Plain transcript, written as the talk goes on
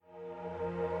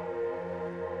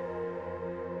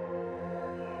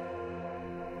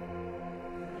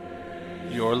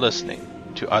You're listening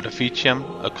to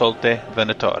Artificium Occulte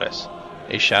Venatores,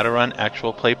 a Shadowrun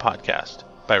actual play podcast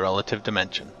by Relative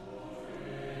Dimension.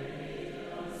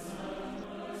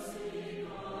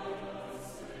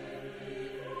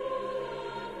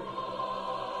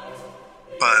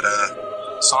 But,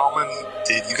 Solomon,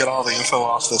 did you get all the info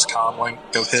off this comm link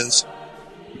of his?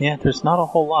 Yeah, there's not a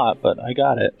whole lot, but I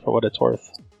got it for what it's worth.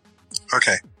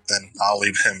 Okay, then I'll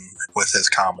leave him with his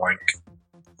comm link.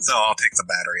 So I'll take the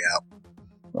battery out.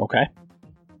 Okay.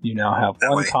 You now have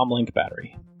one comlink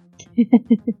battery.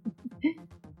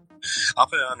 I'll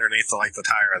put it underneath the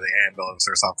tire of the ambulance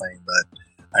or something, but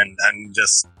I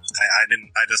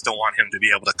just don't want him to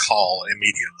be able to call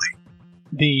immediately.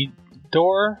 The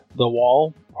door, the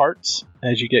wall parts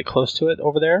as you get close to it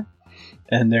over there,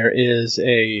 and there is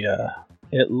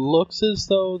it looks as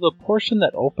though the portion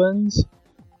that opens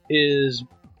is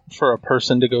for a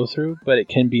person to go through, but it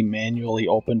can be manually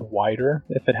opened wider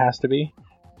if it has to be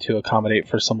to accommodate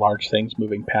for some large things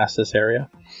moving past this area.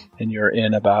 And you're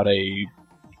in about a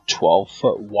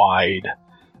 12-foot wide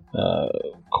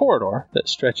corridor that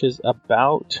stretches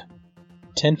about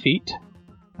 10 feet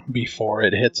before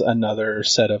it hits another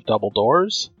set of double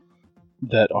doors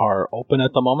that are open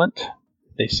at the moment.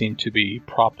 They seem to be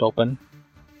propped open.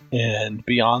 And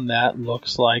beyond that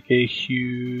looks like a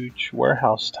huge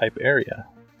warehouse type area.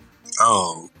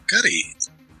 Oh, goody.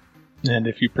 And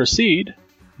if you proceed,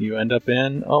 you end up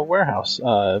in a warehouse.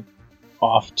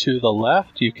 Off to the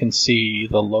left, you can see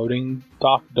the loading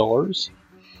dock doors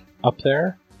up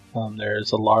there.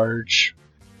 It's a large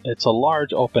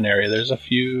open area. There's a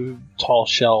few tall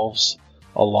shelves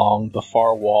along the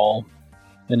far wall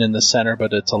and in the center,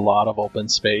 but it's a lot of open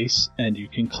space, and you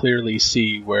can clearly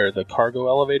see where the cargo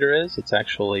elevator is. It's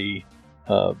actually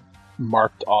a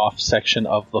marked off section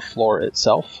of the floor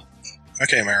itself.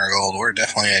 Okay, Marigold, we're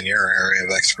definitely in your area of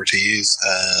expertise.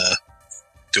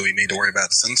 Do we need to worry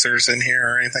about sensors in here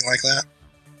or anything like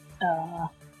that?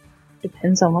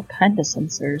 Depends on what kind of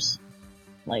sensors.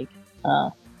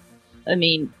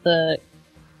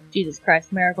 Jesus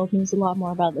Christ, Marigold knows a lot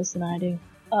more about this than I do.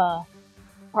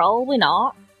 Probably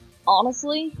not,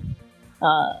 honestly.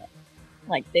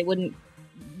 They wouldn't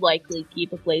likely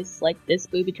keep a place like this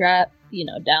booby trap,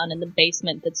 down in the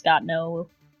basement that's got no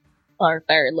or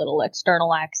very little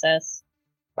external access.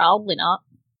 Probably not.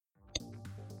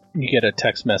 You get a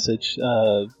text message.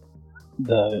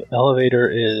 The elevator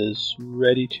is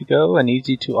ready to go and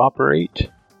easy to operate.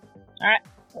 Alright,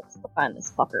 let's go find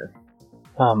this fucker.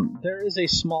 There is a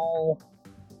small,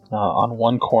 on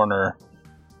one corner,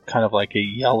 kind of like a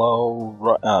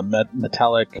yellow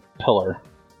metallic pillar.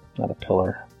 Not a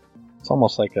pillar. It's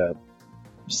almost like a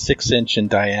 6-inch in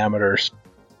diameter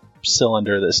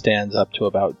cylinder that stands up to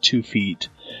about 2 feet,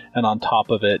 and on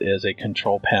top of it is a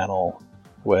control panel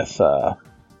with a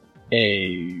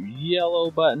yellow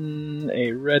button,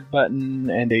 a red button,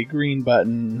 and a green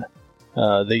button.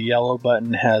 The yellow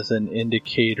button has an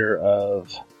indicator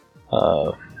of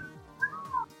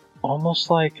almost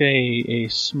like a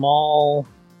small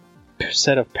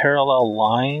set of parallel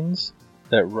lines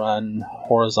that run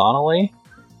horizontally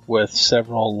with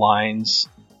several lines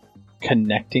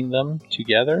connecting them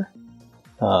together.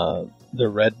 The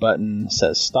red button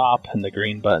says stop, and the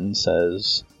green button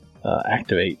says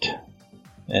activate.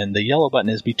 And the yellow button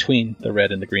is between the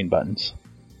red and the green buttons.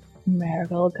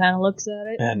 Marigold kind of looks at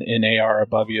it. And in AR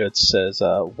above you it says,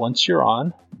 once you're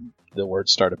on, the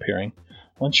words start appearing.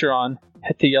 Once you're on,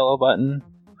 hit the yellow button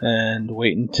and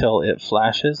wait until it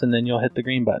flashes, and then you'll hit the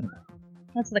green button.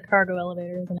 That's the cargo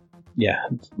elevator, isn't it? Yeah,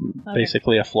 it's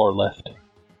basically a floor lift.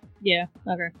 Yeah,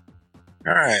 okay.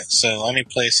 Alright, so any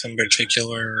place in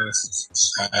particular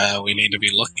we need to be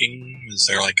looking? Is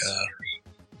there like a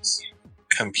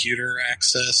computer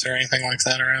access or anything like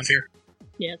that around here?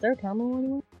 Yeah, is there a terminal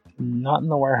anywhere? Not in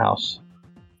the warehouse.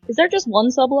 Is there just one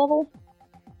sub-level?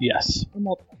 Yes. Or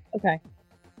multiple? Okay.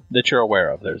 That you're aware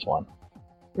of, there's one.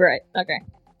 Right, okay.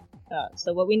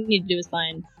 So what we need to do is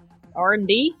find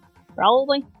R&D,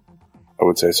 probably? I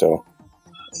would say so.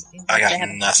 I got they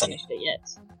haven't nothing. finished it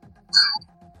yet.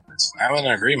 I'm in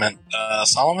agreement.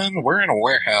 Solomon, we're in a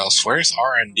warehouse. Where's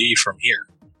R&D from here?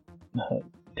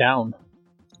 Down.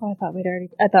 Oh, I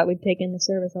thought we'd taken the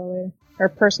service elevator. Or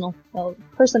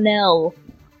personnel.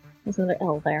 There's another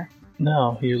L there.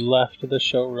 No, you left the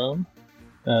showroom,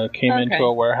 came into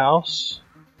a warehouse.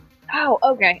 Oh,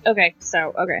 okay.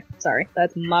 Sorry,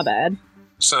 that's my bad.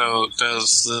 So,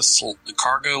 does this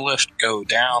cargo lift go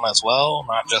down as well,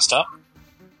 not just up?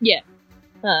 Yeah.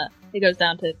 It goes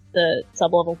down to the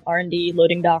sub-level R&D,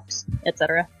 loading docks,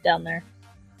 etc. down there.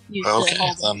 Okay,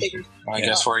 then I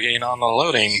guess we're getting on the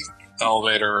loading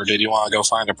elevator, or did you want to go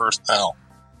find a personnel?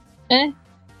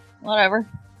 whatever.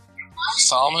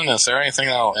 Solomon, is there anything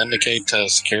that'll indicate to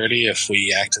security if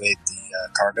we activate the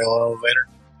cargo elevator?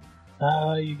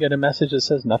 You get a message that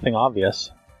says nothing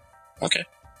obvious. Okay.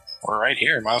 We're right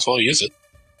here. Might as well use it.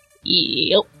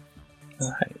 Yep.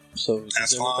 Alright, so does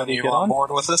Ascalon, everybody you get on on?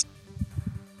 board with us?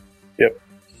 Yep.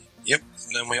 Yep.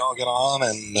 Then we all get on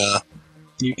and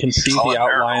You can see Call the it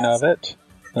outline miracles. of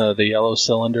it. The yellow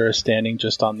cylinder is standing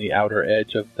just on the outer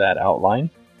edge of that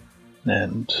outline.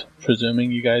 And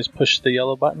presuming you guys push the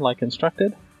yellow button like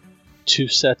instructed, 2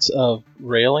 sets of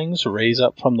railings raise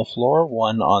up from the floor,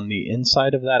 one on the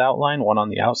inside of that outline, one on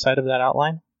the outside of that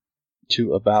outline,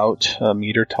 to about a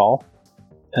meter tall.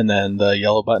 And then the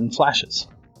yellow button flashes.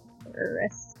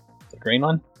 Rest. The green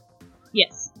one?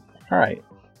 Yes. Alright.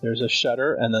 There's a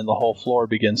shutter, and then the whole floor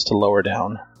begins to lower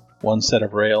down. One set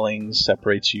of railings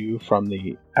separates you from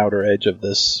the outer edge of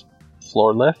this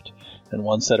floor lift, and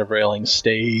one set of railings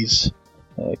stays,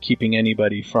 keeping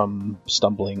anybody from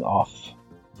stumbling off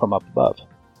from up above.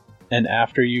 And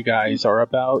after you guys are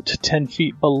about 10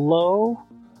 feet below,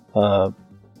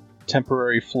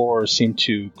 temporary floors seem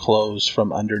to close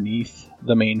from underneath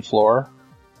the main floor,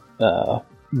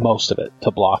 most of it,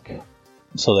 to block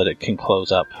so that it can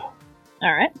close up.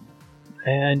 Alright.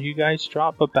 And you guys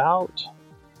drop about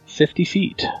 50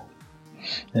 feet.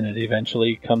 And it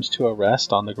eventually comes to a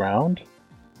rest on the ground.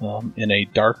 In a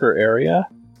darker area,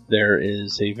 there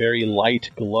is a very light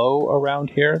glow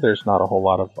around here. There's not a whole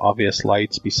lot of obvious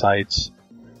lights besides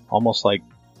almost like,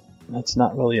 it's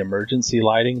not really emergency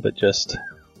lighting, but just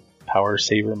power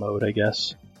saver mode, I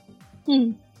guess.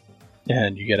 And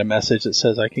you get a message that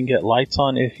says, I can get lights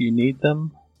on if you need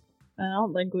them. I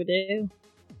don't think we do.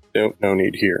 Nope, no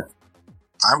need here.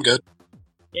 I'm good.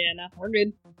 Yeah, no, we're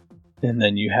good. And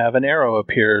then you have an arrow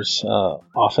appears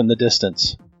off in the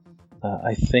distance.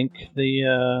 I think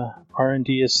the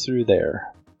R&D is through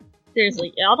there.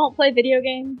 Seriously, y'all don't play video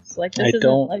games? Like, this isn't,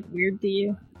 don't. like, weird to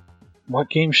you? What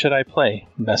game should I play?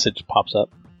 Message pops up.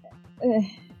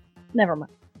 Never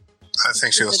mind. I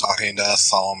think she was talking to us,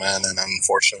 Solomon, and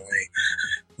unfortunately,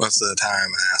 most of the time,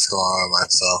 Ascalon and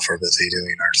myself are busy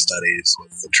doing our studies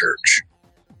with the church.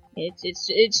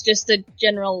 It's just a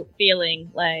general feeling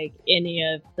like any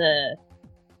of the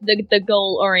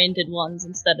goal-oriented ones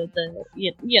instead of the,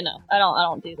 you know, I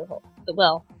don't do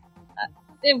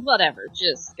whatever,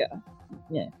 just go.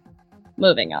 Yeah.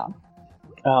 Moving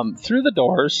on. Through the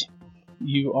doors,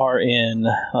 you are in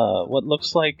what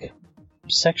looks like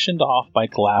sectioned off by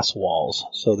glass walls.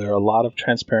 So there are a lot of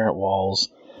transparent walls.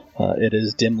 It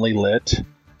is dimly lit,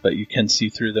 but you can see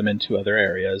through them into other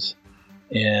areas.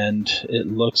 And it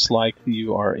looks like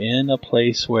you are in a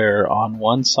place where on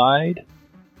one side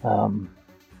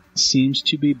seems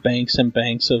to be banks and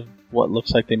banks of what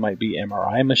looks like they might be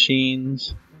MRI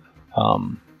machines.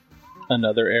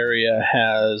 Another area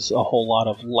has a whole lot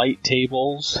of light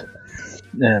tables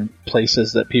and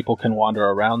places that people can wander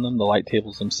around them. The light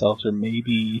tables themselves are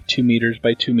maybe 2 meters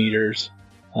by 2 meters.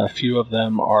 A few of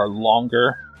them are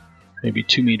longer, maybe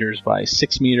 2 meters by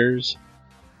 6 meters.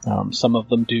 Some of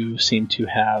them do seem to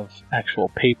have actual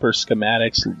paper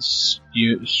schematics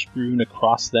strewn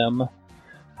across them.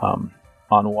 On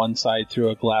one side through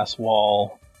a glass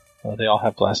wall, they all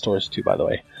have glass doors too, by the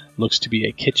way. Looks to be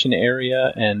a kitchen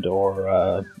area and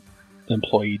or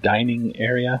employee dining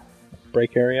area,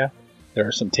 break area. There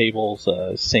are some tables,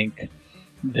 sink,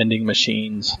 vending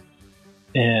machines,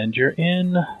 and you're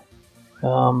in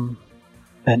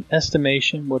an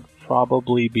estimation would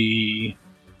probably be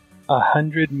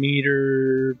 100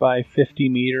 meter by 50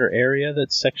 meter area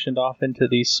that's sectioned off into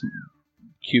these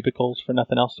cubicles, for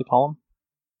nothing else to call them.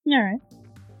 Alright.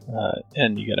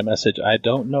 And you get a message, I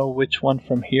don't know which one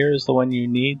from here is the one you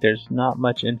need. There's not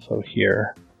much info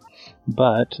here.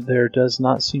 But there does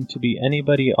not seem to be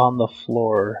anybody on the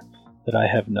floor that I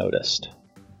have noticed.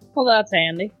 Well, that's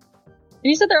handy. And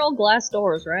you said they're all glass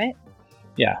doors, right?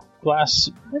 Yeah, glass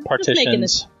Just partitions. making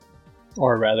this-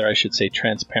 Or rather, I should say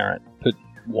transparent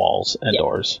walls and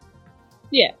doors.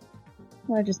 Yeah.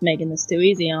 We're just making this too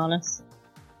easy on us.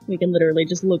 We can literally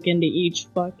just look into each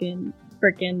fucking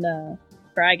frickin'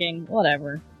 fragging,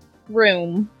 whatever,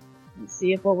 room and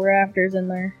see if what we're after is in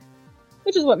there.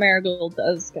 Which is what Marigold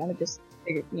does, kind of just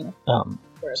figure, you know.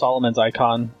 Solomon's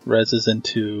icon reses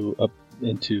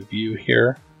into view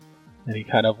here, and he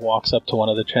kind of walks up to one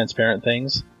of the transparent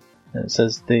things, and it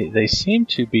says they seem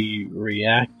to be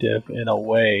reactive in a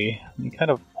way. And he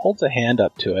kind of holds a hand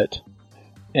up to it,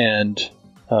 and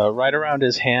right around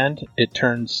his hand, it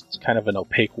turns kind of an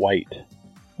opaque white.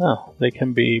 Oh, they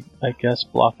can be, I guess,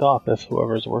 blocked off if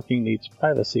whoever's working needs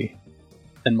privacy.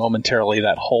 And momentarily,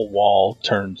 that whole wall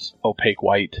turns opaque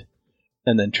white,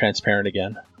 and then transparent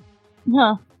again.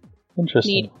 Huh.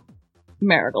 Interesting. Neat.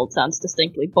 Marigold sounds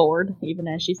distinctly bored, even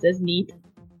as she says neat.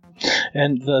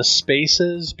 And the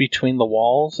spaces between the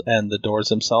walls and the doors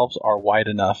themselves are wide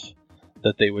enough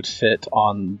that they would fit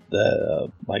on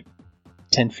the,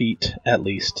 10 feet at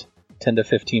least. 10 to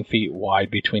 15 feet wide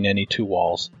between any two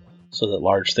walls, so that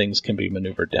large things can be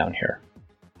maneuvered down here.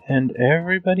 And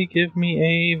everybody give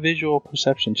me a visual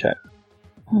perception check.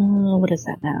 What is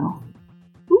that now?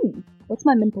 Ooh, what's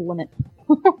my mental limit?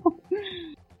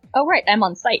 Oh, right, I'm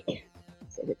on sight.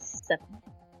 So it's 7.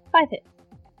 5 hits.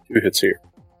 2 hits here.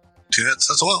 2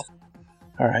 hits as well.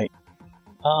 Alright.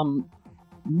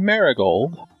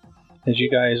 Marigold, as you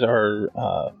guys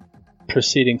are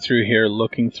proceeding through here,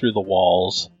 looking through the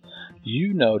walls,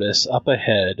 you notice up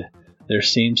ahead there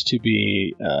seems to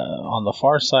be, on the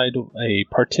far side, a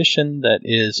partition that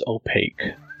is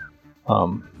opaque.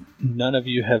 None of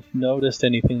you have noticed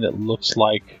anything that looks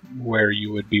like where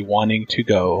you would be wanting to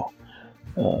go,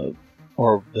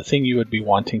 or the thing you would be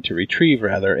wanting to retrieve,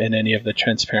 rather, in any of the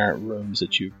transparent rooms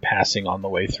that you're passing on the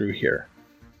way through here.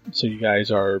 So you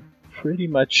guys are pretty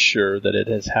much sure that it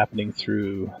is happening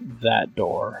through that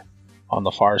door on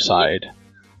the far side.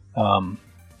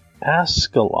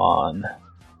 Ascalon,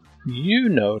 you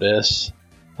notice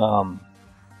on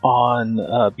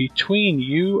between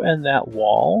you and that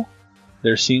wall,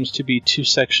 there seems to be 2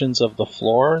 sections of the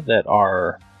floor that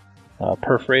are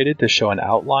perforated to show an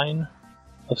outline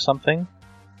of something,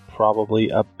 probably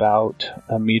about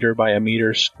 1 meter by 1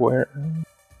 meter square.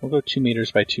 We'll go 2 meters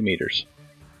by 2 meters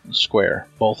square,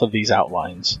 both of these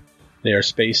outlines. They are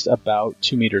spaced about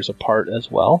 2 meters apart as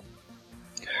well.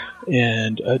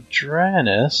 And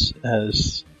Adranus,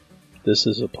 as this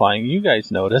is applying, you guys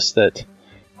notice that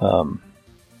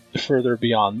further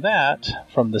beyond that,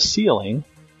 from the ceiling,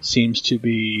 seems to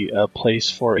be a place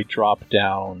for a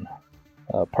drop-down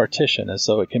partition, as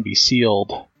though it can be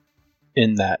sealed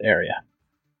in that area.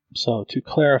 So to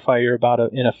clarify, you're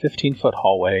about in a 15-foot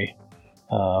hallway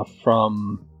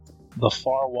from the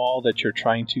far wall that you're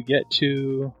trying to get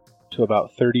to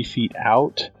about 30 feet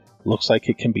out. Looks like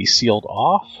it can be sealed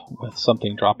off with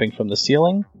something dropping from the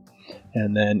ceiling.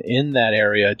 And then in that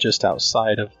area, just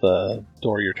outside of the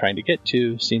door you're trying to get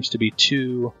to, seems to be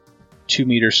 2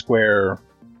 2-meter square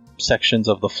sections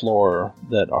of the floor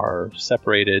that are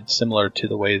separated, similar to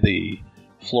the way the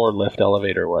floor lift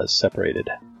elevator was separated.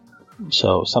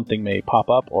 So something may pop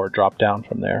up or drop down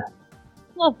from there.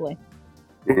 Lovely.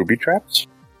 Booby traps?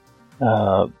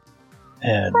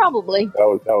 And Probably.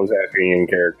 That was asking in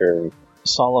character.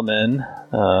 Solomon,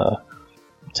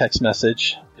 text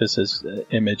message, because his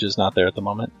image is not there at the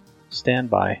moment. Stand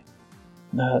by.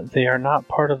 They are not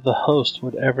part of the host,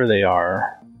 whatever they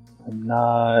are. I'm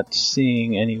not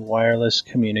seeing any wireless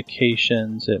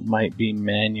communications. It might be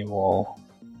manual.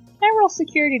 Can I roll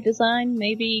security design?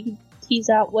 Maybe tease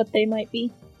out what they might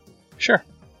be? Sure.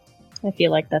 I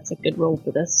feel like that's a good roll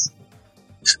for this.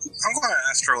 I'm going to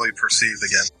astrally perceive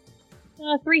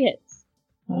again. 3 hits.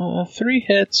 3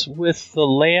 hits with the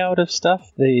layout of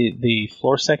stuff. The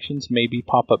floor sections may be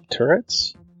pop-up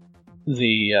turrets.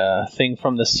 The thing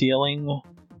from the ceiling...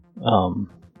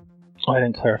 I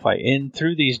didn't clarify.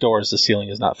 Through these doors, the ceiling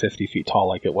is not 50 feet tall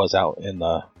like it was out in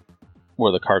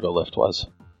where the cargo lift was.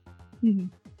 Mm-hmm.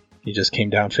 He just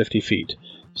came down 50 feet.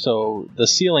 So the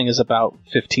ceiling is about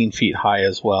 15 feet high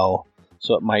as well.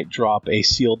 So it might drop a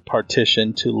sealed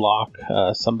partition to lock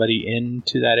somebody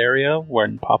into that area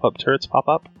when pop-up turrets pop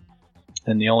up.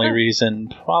 And the only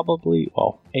reason,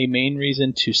 a main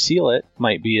reason to seal it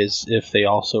might be is if they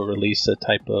also release a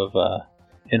type of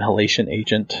inhalation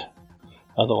agent.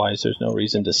 Otherwise, there's no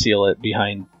reason to seal it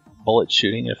behind bullet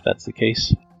shooting if that's the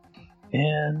case.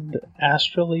 And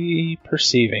astrally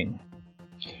perceiving.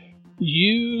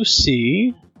 You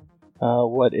see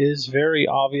what is very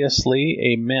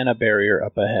obviously a mana barrier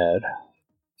up ahead.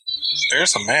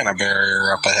 There's a mana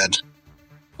barrier up ahead.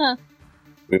 Huh.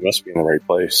 We must be in the right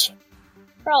place.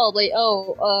 Probably.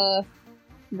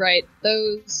 Right.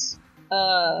 Those,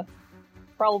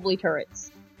 probably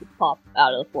turrets pop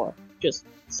out of the floor. Just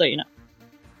so you know.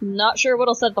 Not sure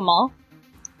what'll set them off.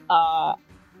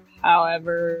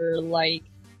 However,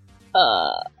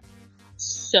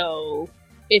 so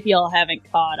if y'all haven't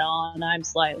caught on, I'm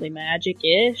slightly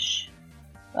magic-ish.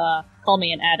 Call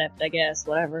me an adept, I guess,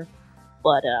 whatever.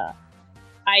 But,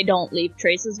 I don't leave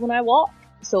traces when I walk,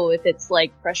 so if it's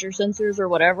like pressure sensors or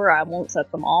whatever, I won't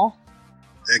set them off.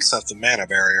 Except the mana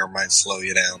barrier might slow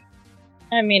you down.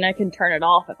 I mean, I can turn it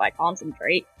off if I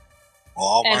concentrate. Well,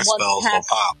 all my And spells will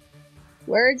pop.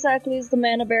 Where exactly does the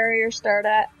mana barrier start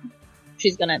at?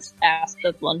 She's gonna ask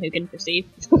the one who can perceive.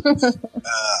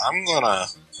 I'm gonna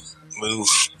move.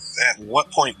 At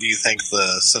what point do you think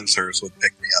the sensors would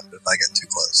pick me up if I get too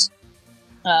close?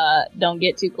 Don't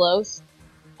get too close.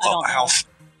 I don't know.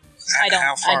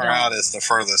 How far out is the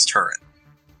furthest turret?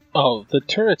 Oh, the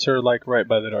turrets are like right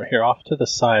by the door. Here, off to the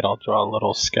side, I'll draw a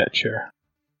little sketch here.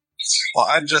 Well,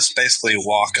 I'd just basically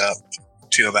walk up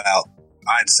to about,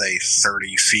 I'd say,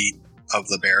 30 feet of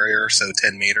the barrier, so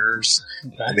 10 meters,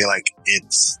 Okay. and be like,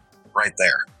 it's right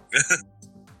there.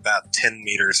 About 10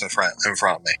 meters in front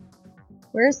of me.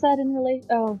 Where is that in relation?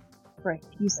 Oh, right.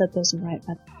 You said those are right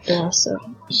by the door, so.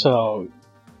 So,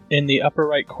 in the upper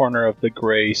right corner of the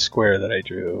gray square that I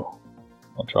drew,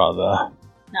 I'll draw the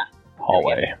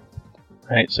hallway.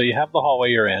 Right, so you have the hallway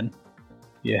you're in.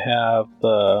 You have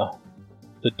the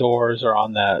doors are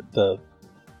on the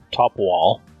top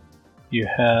wall. You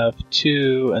have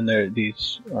two, and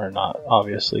these are not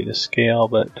obviously to scale,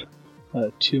 but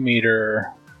 2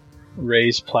 meter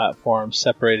raised platform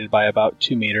separated by about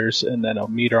 2 meters, and then a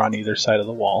meter on either side of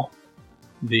the wall.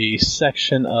 The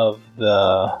section of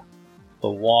the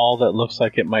wall that looks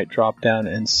like it might drop down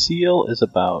and seal is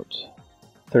about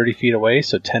 30 feet away,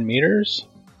 so 10 meters.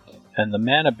 And the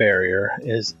mana barrier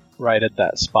is right at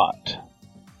that spot.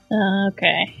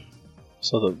 Okay.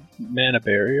 So the mana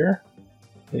barrier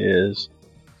is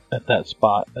at that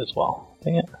spot as well.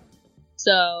 Dang it.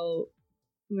 So,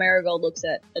 Marigold looks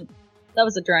at... that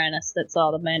was Adranus that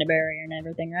saw the mana barrier and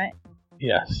everything, right?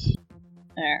 Yes.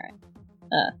 Alright.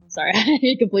 Sorry,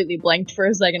 I completely blanked for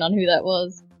a second on who that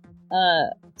was.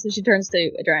 So she turns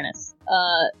to Adranus.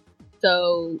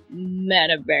 So,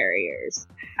 mana barriers.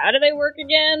 How do they work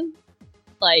again?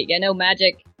 Like, I know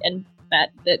magic and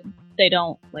that they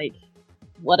don't, like,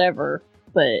 whatever,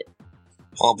 but...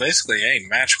 Well, basically, any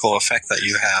magical effect that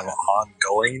you have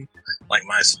ongoing, like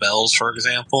my spells, for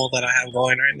example, that I have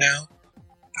going right now,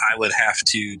 I would have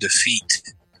to defeat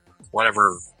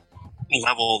whatever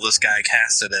level this guy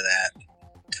casted it at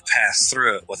to pass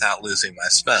through it without losing my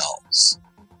spells.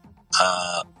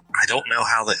 I don't know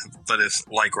how but if,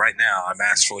 like right now, I'm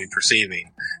astrally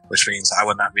perceiving, which means I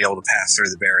would not be able to pass through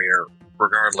the barrier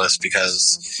regardless,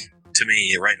 because to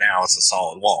me, right now, it's a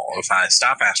solid wall. If I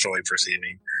stop astrally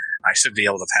perceiving, I should be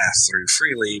able to pass through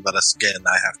freely, but again,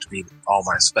 I have to beat all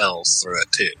my spells through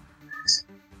it too.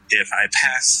 If I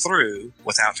pass through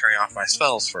without turning off my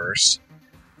spells first,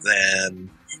 then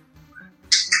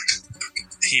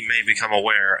he may become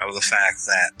aware of the fact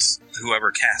that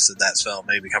whoever casted that spell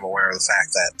may become aware of the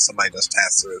fact that somebody just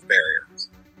passed through a barrier.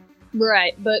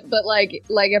 Right, but like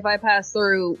if I pass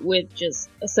through with just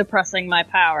suppressing my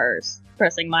powers,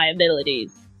 suppressing my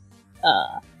abilities,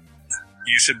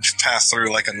 you should pass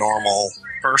through like a normal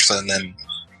person and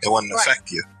it wouldn't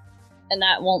affect you. And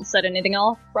that won't set anything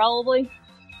off, probably?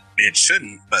 It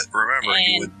shouldn't, but remember,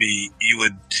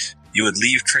 you would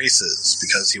leave traces,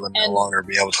 because you would no longer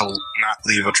be able to not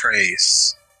leave a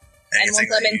trace. Anything and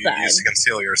once I'm inside, you use to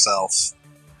conceal yourself,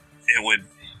 it would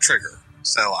trigger.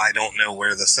 So I don't know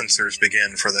where the sensors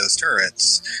begin for those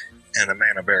turrets and the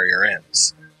mana barrier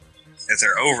ends. If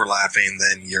they're overlapping,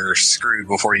 then you're screwed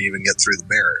before you even get through the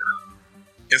barrier.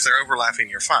 If they're overlapping,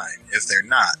 you're fine. If they're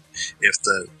not, because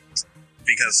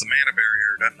the mana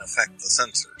barrier doesn't affect the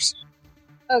sensors.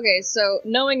 Okay, so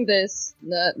knowing this,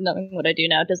 knowing what I do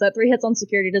now, does that 3 hits on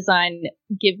security design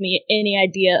give me any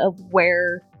idea of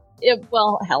where...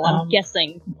 I'm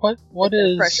guessing. What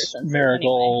is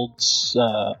Marigold's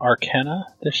Arcana?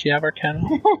 Does she have Arcana?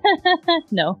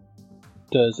 No.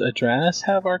 Does Adranus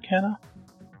have Arcana?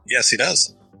 Yes, he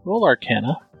does. Roll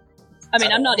Arcana. I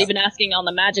mean, I'm not even asking on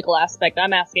the magical aspect.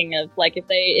 I'm asking of, like, if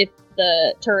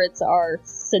the turrets are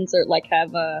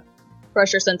have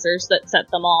pressure sensors that set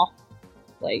them off.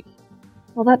 Like,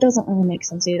 well, that doesn't really make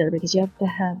sense either, because you have to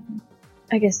have...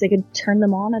 I guess they could turn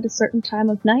them on at a certain time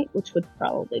of night, which would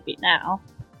probably be now.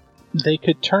 They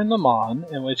could turn them on,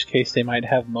 in which case they might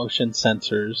have motion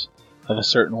sensors of a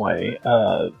certain way.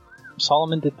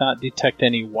 Solomon did not detect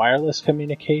any wireless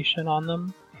communication on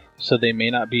them, so they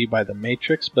may not be by the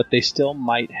Matrix, but they still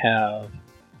might have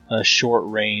a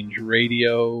short-range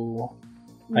radio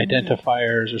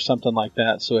identifiers or something like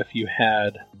that. So if you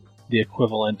had the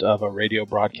equivalent of a radio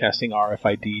broadcasting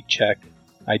RFID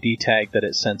ID tag that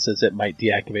it senses, it might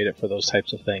deactivate it for those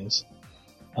types of things.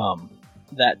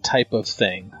 That type of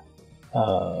thing.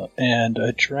 And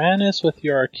Adranus, with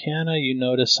your Arcana, you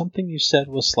notice something you said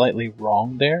was slightly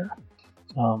wrong there.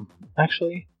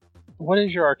 Actually, what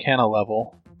is your Arcana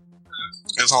level?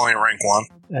 It's only rank 1.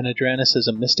 And Adranus is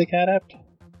a Mystic Adept?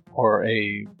 Or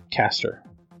a Caster?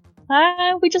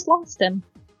 We just lost him.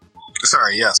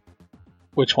 Sorry, yes.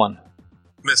 Which one?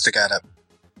 Mystic Adept.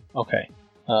 Okay.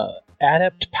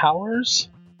 Adept powers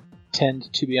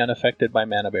tend to be unaffected by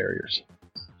mana barriers.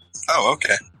 Oh,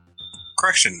 okay.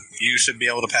 Correction. You should be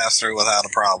able to pass through without a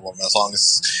problem as long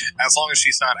as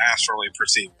she's not astrally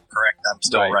perceiving. Correct? I'm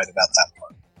still right about that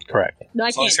part. Correct. No, I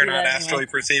As long can't as you're do not that astrally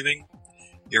anyway. perceiving,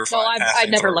 you're No, fine. I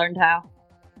passing never through. learned how.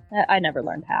 I never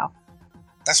learned how.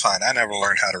 That's fine. I never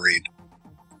learned how to read.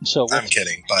 So I'm with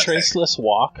kidding, but hey. traceless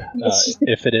walk,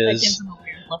 if it That gives is him a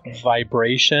weird look.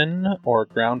 vibration or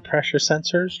ground pressure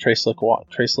sensors,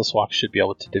 traceless walk should be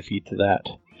able to defeat that.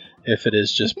 If it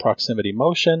is just proximity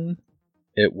motion,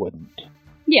 it wouldn't.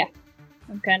 Yeah.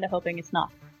 I'm kind of hoping it's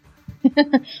not.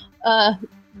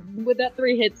 With that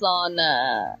 3 hits on,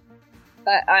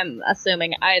 I'm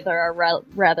assuming either are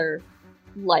rather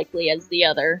likely as the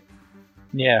other.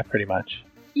 Yeah, pretty much.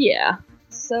 Yeah.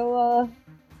 So,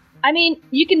 I mean,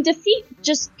 you can defeat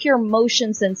just pure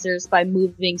motion sensors by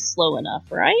moving slow enough,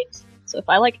 right? So if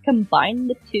I, combine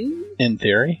the two, In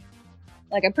theory,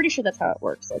 I'm pretty sure that's how it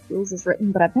works. Rules is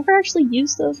written, but I've never actually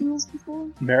used those rules before.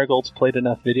 Marigold's played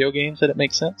enough video games that it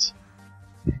makes sense.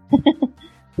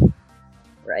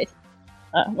 Right.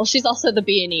 Well, she's also the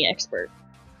B&E expert.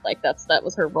 That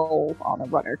was her role on the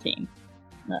runner team.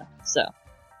 So,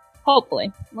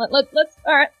 hopefully. Let's,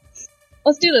 alright.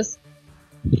 Let's do this.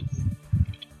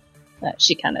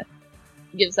 She kind of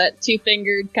gives that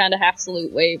 2-fingered kind of half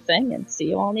salute wave thing and see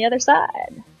you on the other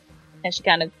side. And she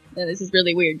kind of, and this is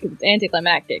really weird because it's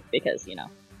anticlimactic because, she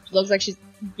looks like she's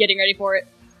getting ready for it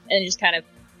and just kind of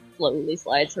slowly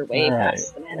slides her way Alright.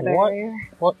 past the mana barrier.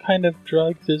 What kind of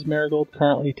drugs is Marigold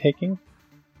currently taking?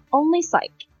 Only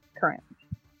psych, currently.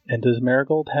 And does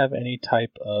Marigold have any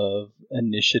type of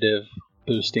initiative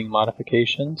boosting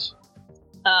modifications?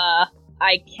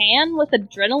 I can with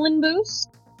adrenaline boost,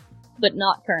 but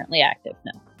not currently active,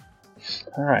 no.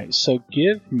 Alright, so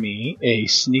give me a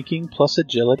sneaking plus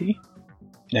agility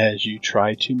as you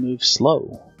try to move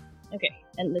slow. Okay,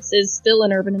 and this is still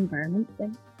an urban environment,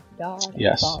 thank God.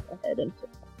 Yes. I thought ahead into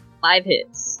 5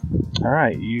 hits.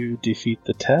 Alright, you defeat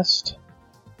the test.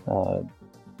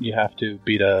 You have to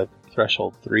beat a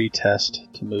threshold 3 test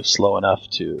to move slow enough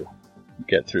to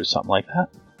get through something like that.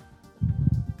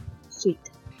 Sweet.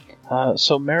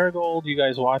 So Marigold, you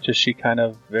guys watch as she kind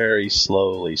of very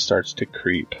slowly starts to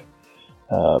creep.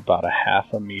 About a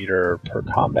half a meter per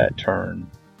combat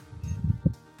turn.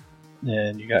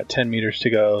 And you got 10 meters to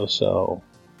go, so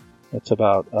that's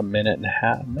about a minute and a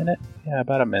half.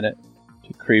 About a minute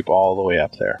to creep all the way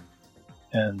up there.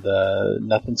 And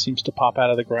nothing seems to pop out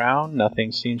of the ground.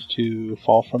 Nothing seems to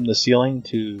fall from the ceiling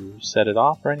to set it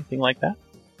off or anything like that.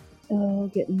 Oh,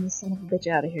 getting this son of a bitch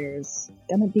out of here is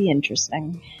gonna be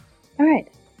interesting. Alright.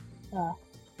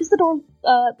 Is the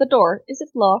door, is it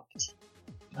locked?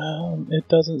 It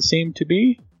doesn't seem to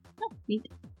be. Oh, neat.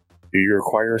 Do you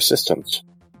require assistance?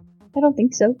 I don't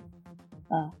think so.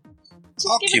 I'll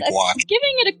keep watch.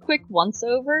 Giving it a quick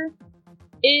once-over,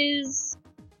 is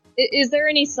there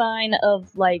any sign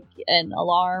of, an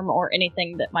alarm or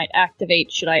anything that might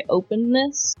activate should I open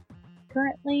this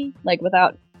currently?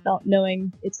 Without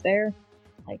knowing it's there?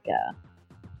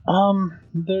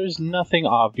 There's nothing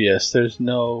obvious. There's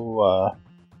no,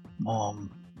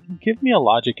 give me a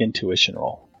logic intuition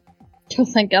roll. Oh,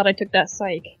 thank God I took that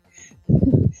psych.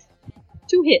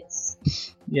 2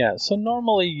 hits. Yeah, so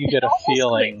normally you get a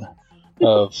feeling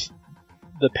of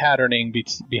the patterning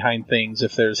behind things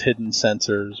if there's hidden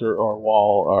sensors or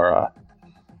wall or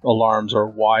alarms or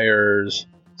wires.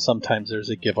 Sometimes there's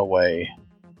a giveaway.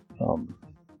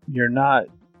 You're not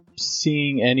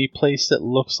seeing any place that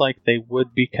looks like they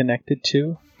would be connected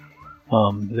to.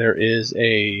 There is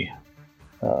a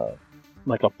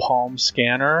palm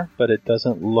scanner, but it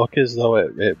doesn't look as though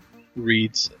it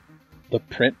reads the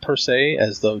print per se,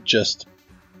 as though just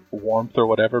warmth or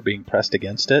whatever being pressed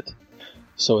against it.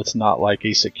 So it's not like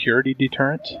a security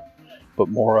deterrent, but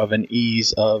more of an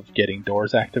ease of getting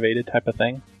doors activated type of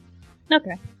thing.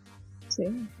 Okay. So,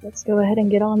 yeah, let's go ahead and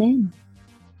get on in.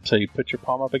 So you put your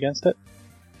palm up against it?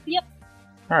 Yep.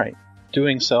 Alright.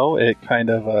 Doing so, it kind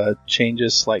of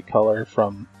changes slight color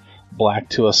from black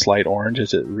to a slight orange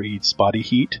as it reads body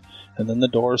heat, and then the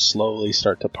doors slowly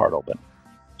start to part open.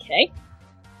 Okay.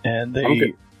 And I'm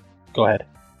good. Go ahead.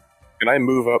 Can I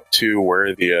move up to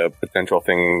where the potential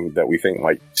thing that we think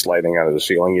might be sliding out of the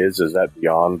ceiling is? Is that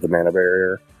beyond the mana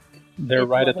barrier? They're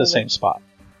right at the same spot.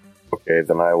 Okay,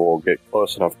 then I will get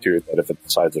close enough to it that if it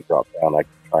decides to drop down, I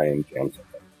can try and jam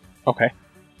something. Okay.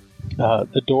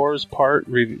 The doors part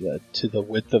to the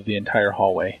width of the entire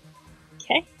hallway.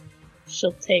 Okay.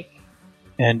 She'll take.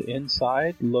 And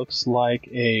inside looks like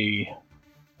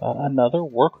another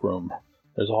workroom.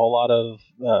 There's a whole lot of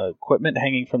equipment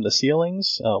hanging from the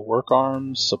ceilings, work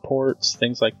arms, supports,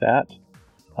 things like that.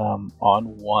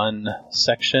 On one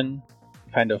section,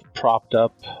 kind of propped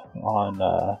up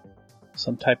on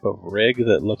some type of rig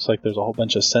that looks like there's a whole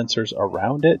bunch of sensors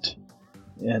around it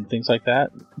and things like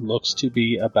that. Looks to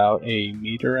be about 1.5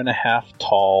 meters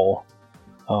tall.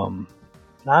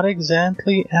 Not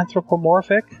exactly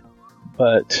anthropomorphic,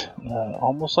 but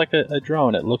almost like a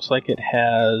drone. It looks like it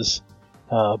has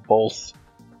both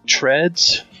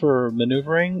treads for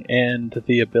maneuvering and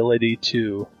the ability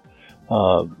to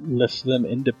lift them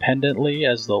independently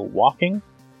as though walking.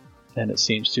 And it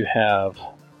seems to have,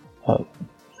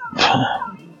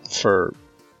 for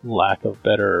lack of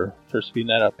better, for speeding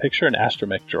that up, picture an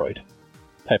astromech droid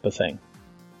type of thing.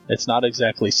 It's not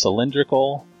exactly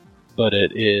cylindrical, but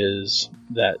it is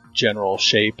that general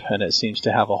shape, and it seems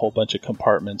to have a whole bunch of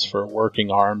compartments for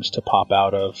working arms to pop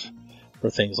out of, for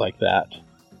things like that.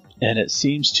 And it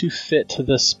seems to fit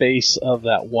the space of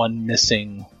that one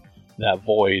missing, that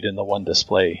void in the one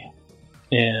display.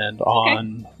 And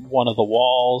on one of the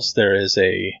walls, there is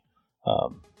a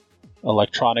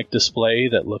electronic display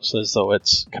that looks as though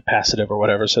it's capacitive or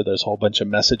whatever, so there's a whole bunch of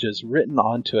messages written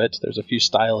onto it. There's a few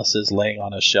styluses laying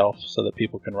on a shelf so that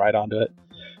people can write onto it.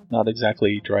 Not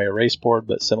exactly dry erase board,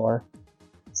 but similar.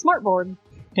 Smart board.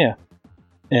 Yeah.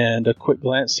 And a quick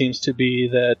glance seems to be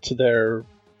that their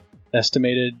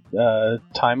estimated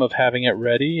time of having it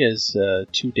ready is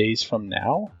 2 days from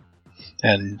now.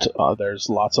 And there's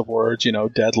lots of words,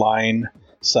 deadline,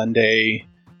 Sunday.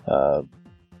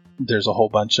 There's a whole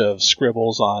bunch of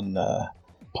scribbles on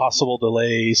possible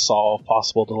delay, solve,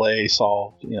 possible delay,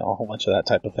 solve, a whole bunch of that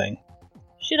type of thing.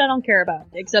 Shit I don't care about,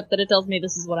 except that it tells me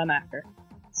this is what I'm after.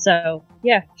 So,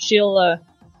 yeah, she'll,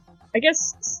 I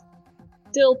guess,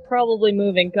 still probably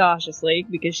moving cautiously,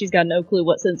 because she's got no clue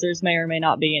what sensors may or may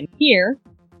not be in here.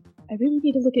 I really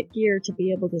need to look at gear to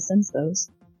be able to sense those.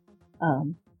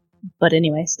 But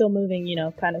anyway, still moving,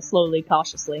 kind of slowly,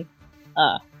 cautiously.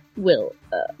 Will,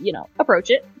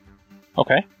 approach it.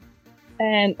 Okay.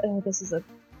 And,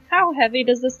 how heavy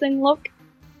does this thing look?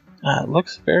 It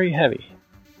looks very heavy.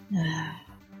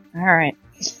 Alright.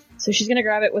 So she's gonna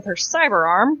grab it with her cyber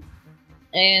arm.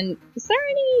 And is there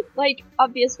any,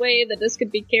 obvious way that this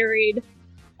could be carried?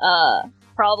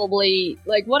 Probably,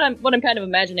 what I'm kind of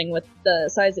imagining with the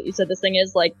size that you said this thing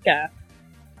is,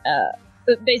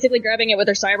 basically grabbing it with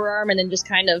her cyber arm and then just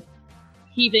kind of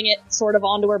heaving it sort of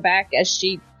onto her back as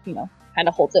she, kind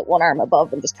of holds it one arm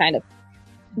above and just kind of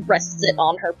rests it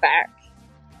on her back.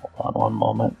 Hold on one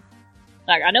moment.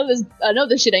 I know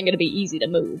this shit ain't gonna be easy to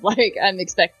move. I'm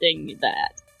expecting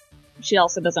that. She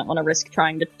also doesn't want to risk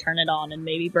trying to turn it on and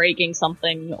maybe breaking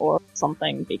something or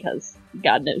something, because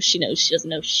God knows she doesn't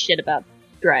know shit about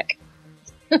Drek.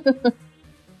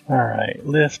 Alright,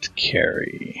 lift,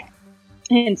 carry.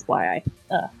 Hence why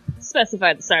I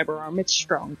specified the cyber arm. It's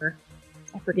stronger.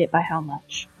 I forget by how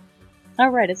much. Oh,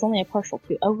 right, it's only a partial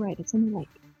 2. Oh, right, it's only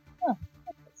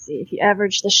let's see, if you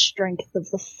average the strength of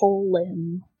the full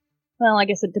limb. Well, I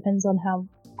guess it depends on how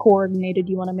coordinated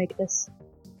you want to make this.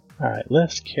 Alright,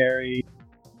 lift, carry.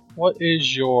 What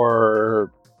is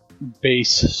your base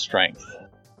strength?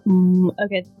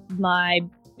 Okay, my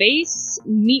base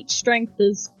meat strength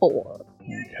is 4.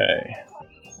 Okay.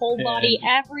 Whole body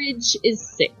average is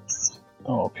 6.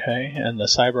 Okay, and the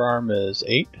cyber arm is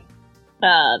 8?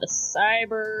 The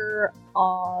cyber,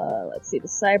 the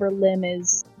cyber limb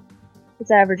it's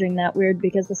averaging that weird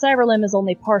because the cyber limb is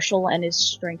only partial and is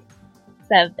strength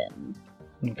 7.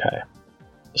 Okay.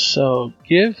 So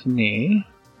give me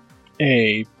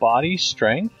a body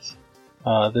strength.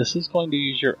 This is going to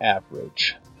use your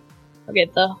average. Okay,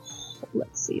 the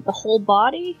whole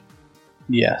body?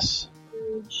 Yes.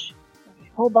 Average.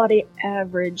 Whole body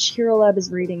average. Hero Lab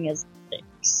is reading as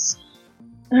 6.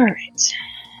 Alright.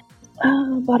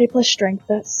 Body plus strength,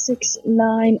 that's 6,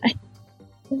 9.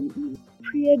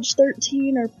 Pre-edge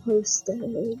 13 or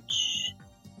post-edge?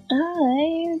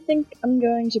 I think I'm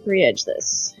going to pre-edge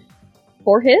this.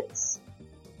 4 hits?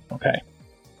 Okay.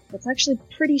 That's actually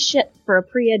pretty shit for a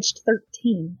pre-edged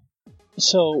 13.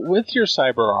 So, with your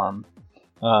cyber arm,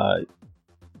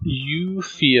 you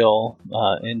feel,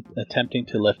 in attempting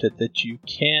to lift it, that you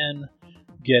can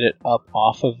get it up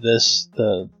off of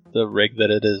the rig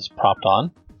that it is propped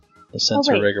on. The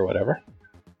sensor rig or whatever.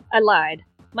 I lied.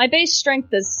 My base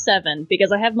strength is 7,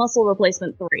 because I have muscle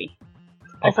replacement 3.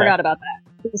 I forgot about that.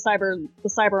 The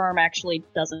cyber arm actually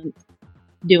doesn't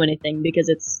do anything, because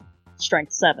it's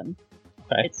strength 7.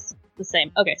 Okay. It's the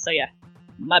same. Okay, so yeah.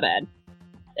 My bad.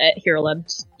 Hero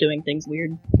Lab's doing things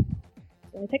weird.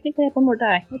 So I technically have one more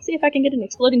die. Let's see if I can get an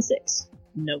exploding 6.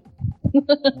 Nope.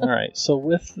 Alright, so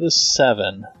with the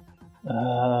 7,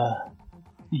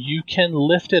 you can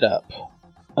lift it up.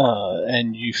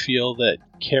 And you feel that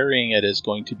carrying it is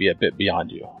going to be a bit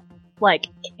beyond you.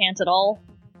 Can't at all?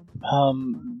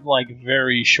 Like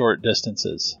very short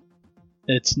distances.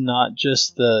 It's not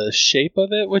just the shape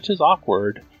of it, which is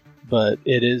awkward, but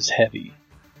it is heavy.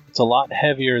 It's a lot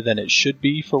heavier than it should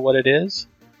be for what it is.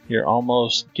 You're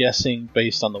almost guessing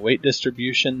based on the weight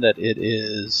distribution that it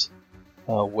is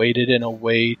weighted in a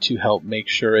way to help make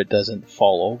sure it doesn't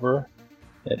fall over.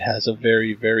 It has a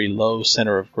very, very low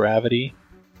center of gravity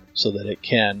so that it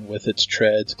can, with its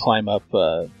treads, climb up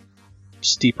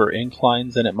steeper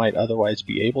inclines than it might otherwise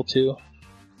be able to.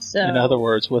 So, In other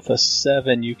words, with a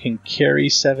 7, you can carry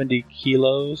 70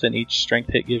 kilos, and each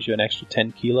strength hit gives you an extra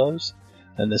 10 kilos.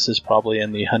 And this is probably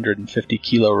in the 150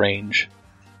 kilo range.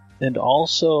 And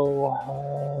also,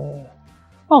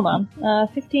 hold on.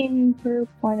 15 per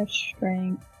point of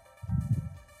strength.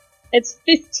 It's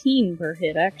 15 per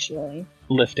hit, actually.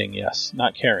 lifting, yes,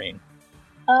 not carrying.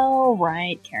 Oh,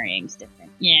 right. Carrying's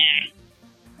different. Yeah.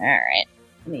 Alright.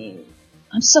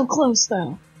 I'm so close,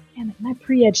 though. Damn it, and I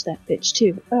pre-edged that bitch,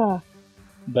 too. Ugh.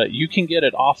 But you can get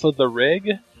it off of the rig,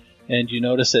 and you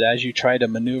notice that as you try to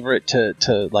maneuver it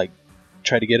to like,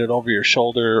 try to get it over your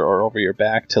shoulder or over your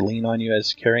back to lean on you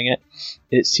as carrying it,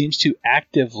 it seems to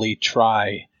actively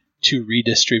try to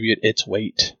redistribute its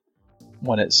weight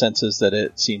when it senses that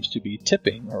it seems to be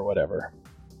tipping or whatever.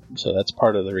 So that's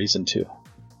part of the reason, too.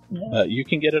 Yeah. But you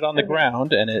can get it on the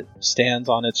ground, and it stands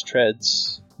on its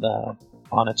treads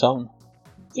on its own.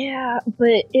 Yeah,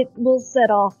 but it will set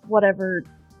off whatever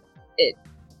it...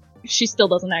 She still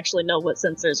doesn't actually know what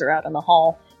sensors are out in the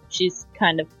hall. She's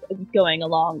kind of going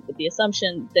along with the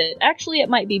assumption that actually it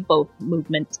might be both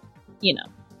movement,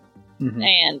 Mm-hmm.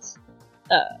 and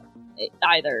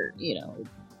either,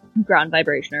 ground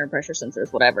vibration or pressure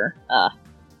sensors, whatever.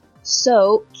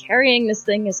 So carrying this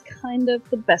thing is kind of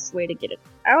the best way to get it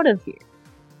out of here.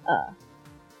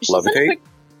 She'll send a Levitate? quick,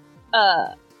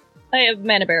 I have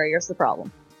mana barriers, the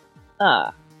problem.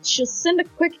 She'll send a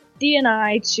quick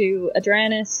DNI to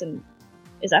Adranis and...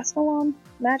 Is Ascalon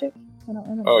magic? I don't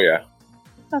remember. Oh, yeah.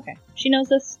 Okay. She knows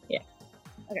this? Yeah.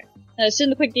 Okay.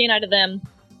 Send a quick DNI to them.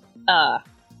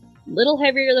 Little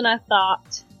heavier than I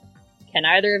thought. Can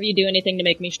either of you do anything to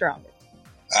make me stronger?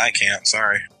 I can't,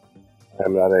 sorry.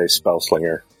 I'm not a spell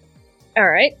slinger.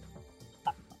 Alright.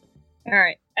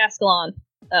 Alright. Ascalon.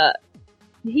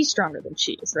 He's stronger than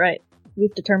she is, right?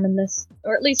 We've determined this.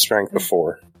 Or at least... Strength of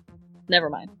 4. Never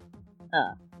mind.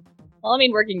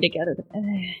 Working together.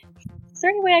 Is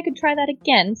there any way I could try that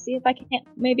again? See if I can't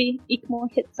maybe eke more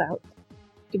hits out?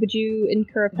 Would you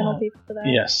incur a penalty for that?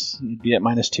 Yes, you'd be at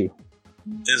 -2.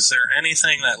 Is there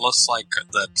anything that looks like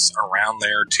that's around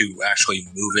there to actually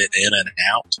move it in and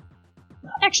out?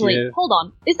 Actually, Yeah. hold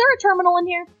on. Is there a terminal in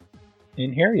here?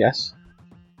 In here, yes.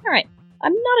 Alright.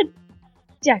 I'm not a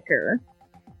decker,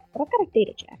 but I've got a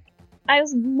data jack. I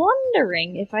was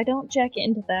wondering if I don't jack it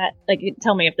into that...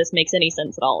 tell me if this makes any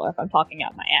sense at all, or if I'm talking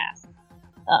out my ass.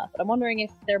 But I'm wondering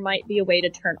if there might be a way to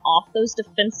turn off those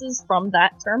defenses from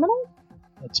that terminal?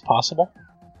 It's possible.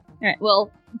 Alright,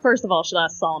 well, first of all, should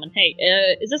ask Solomon, hey,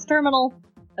 is this terminal,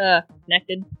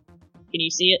 connected? Can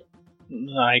you see it?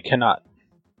 I cannot.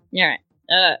 Alright.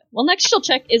 Well, next she'll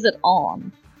check, is it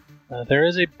on? There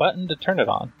is a button to turn it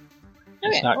on.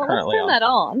 Okay, It's not well, currently let's turn that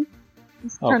on.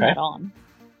 Let's turn Okay. that on.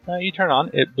 You turn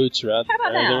on, it boots rather How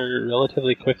about now?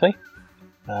 relatively quickly.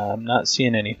 I'm not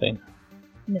seeing anything.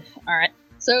 Alright.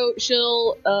 So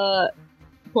she'll,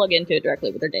 plug into it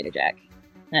directly with her data jack.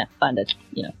 Find it,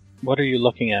 What are you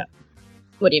looking at?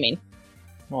 What do you mean?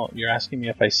 Well, you're asking me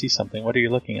if I see something. What are you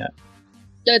looking at?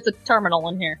 It's a terminal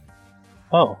in here.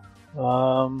 Oh,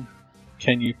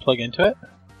 can you plug into it?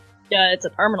 Yeah, it's a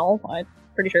terminal. I'm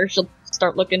pretty sure she'll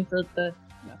start looking for the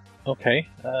Okay,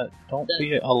 don't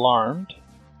be alarmed.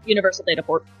 universal data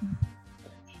port.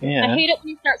 Yeah. I hate it when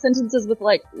you start sentences with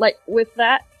with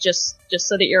that, just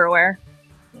so that you're aware.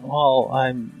 Well,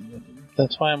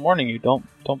 that's why I'm warning you. Don't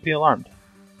be alarmed.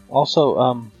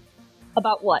 Also,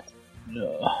 About what?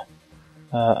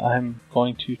 I'm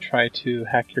going to try to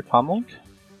hack your comlink.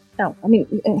 Oh,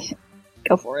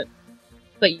 go for it.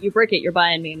 But you break it, you're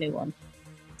buying me a new one.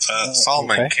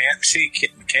 Solomon, okay.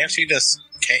 can't you just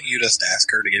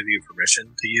ask her to give you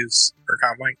permission to use her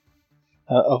comlink?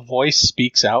 A voice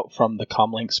speaks out from the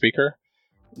comlink speaker.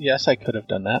 Yes, I could have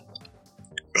done that.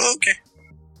 Okay.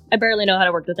 I barely know how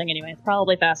to work the thing anyway. It's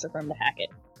probably faster for him to hack it.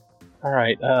 All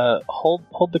right.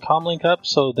 Hold the comlink up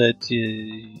so that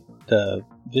the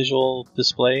visual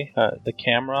display, the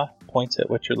camera, points at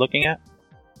what you're looking at.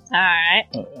 Alright.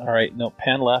 All right. No,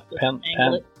 pan left, pan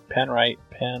right,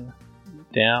 pan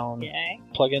down. Okay.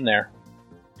 Plug in there.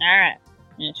 Alright.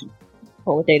 And she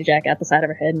pull the data jack out the side of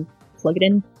her head and plug it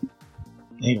in.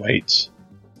 He waits.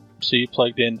 So you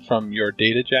plugged in from your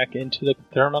data jack into the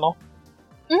terminal?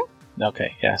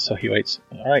 Okay, yeah, so he waits.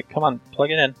 Alright, come on,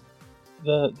 plug it in.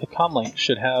 The comlink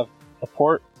should have a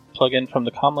port, plug in from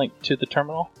the comlink to the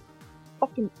terminal.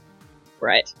 Fucking.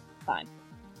 Right. Fine.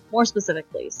 More specific,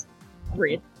 please.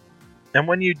 Read. And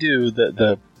when you do,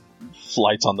 the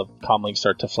lights on the comlink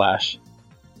start to flash.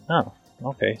 Oh,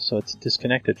 okay, so it's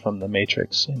disconnected from the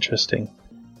matrix. Interesting.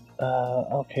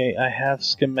 Okay, I have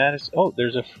schematics. Oh,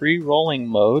 there's a free rolling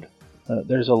mode.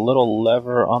 There's a little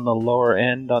lever on the lower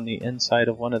end on the inside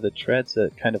of one of the treads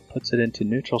that kind of puts it into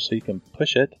neutral so you can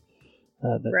push it.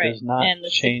 That Right, does not and the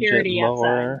change it security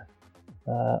lower.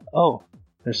 Oh,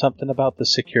 there's something about the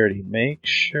security. Make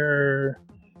sure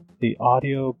the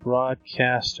audio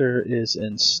broadcaster is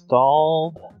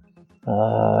installed.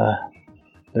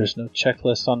 There's no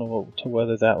checklist on to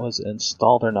whether that was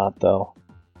installed or not, though.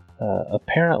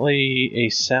 Apparently, a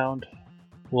sound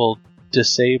will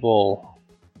disable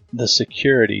the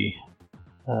security.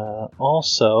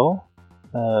 Also,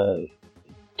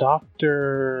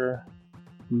 Dr.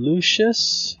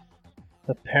 Lucius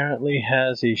apparently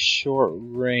has a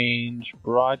short-range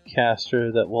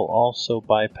broadcaster that will also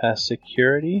bypass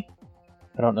security.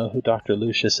 I don't know who Dr.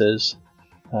 Lucius is.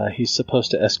 He's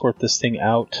supposed to escort this thing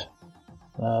out.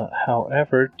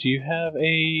 However, do you have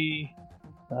a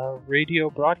radio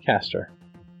broadcaster?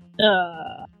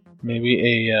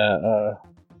 Maybe a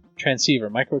transceiver,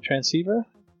 micro transceiver?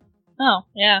 Oh,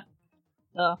 yeah.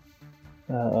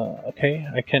 Okay,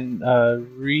 I can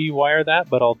rewire that,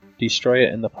 but I'll destroy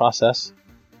it in the process.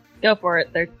 Go for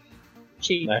it. They're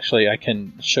cheap. Actually, I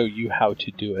can show you how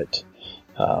to do it.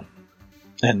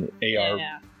 An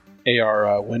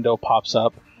AR window pops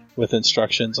up with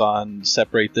instructions on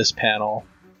separate this panel,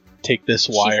 take this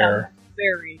wire.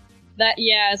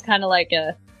 It's kind of like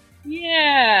a,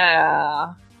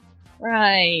 yeah,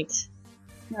 right.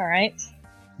 All right.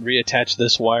 Reattach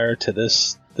this wire to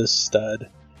this stud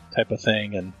type of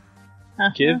thing, and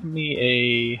give me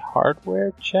a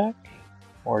hardware check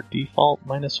or default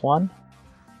 -1.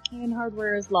 And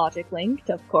hardware is logic linked,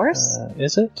 of course.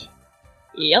 Is it?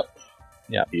 Yep.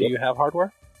 Yeah. Do you have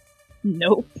hardware?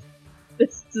 Nope.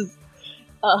 This is.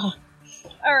 All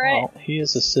right. Well, he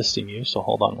is assisting you, so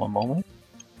hold on one moment.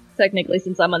 Technically,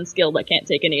 since I'm unskilled, I can't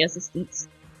take any assistance.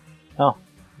 Oh,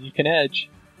 you can edge.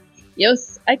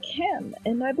 Yes, I can,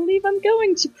 and I believe I'm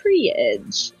going to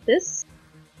pre-edge this.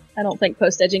 I don't think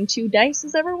post-edging 2 dice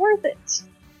is ever worth it.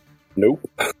 Nope.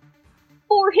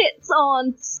 4 hits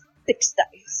on 6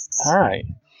 dice. Alright.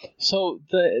 So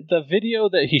the video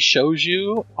that he shows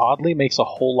you oddly makes a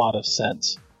whole lot of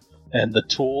sense. And the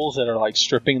tools that are like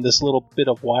stripping this little bit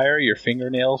of wire, your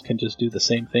fingernails can just do the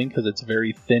same thing because it's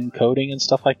very thin coating and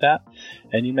stuff like that.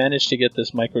 And you manage to get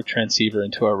this micro transceiver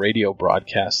into a radio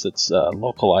broadcast that's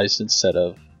localized instead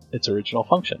of its original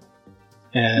function.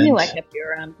 And I knew I kept you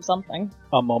around for something.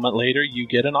 a moment later, you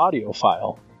get an audio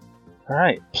file.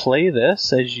 Alright, play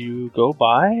this as you go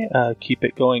by. Keep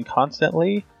it going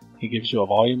constantly. He gives you a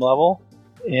volume level.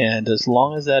 And as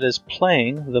long as that is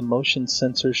playing, the motion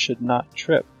sensor should not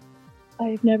trip.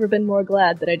 I've never been more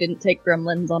glad that I didn't take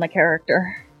gremlins on a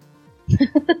character.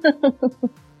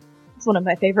 It's one of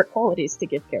my favorite qualities to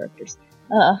give characters.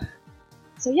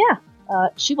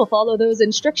 She will follow those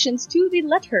instructions to the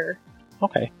letter.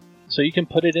 Okay, so you can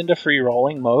put it into free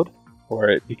rolling mode, where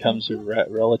it becomes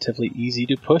relatively easy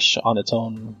to push on its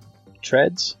own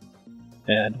treads.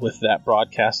 And with that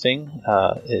broadcasting,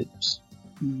 it's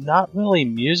not really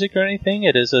music or anything.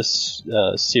 It is a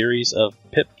series of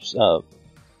pips,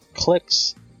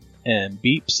 clicks and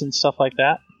beeps and stuff like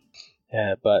that.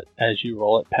 But as you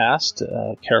roll it past,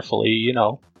 carefully,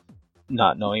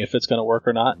 not knowing if it's going to work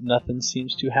or not, nothing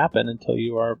seems to happen until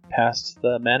you are past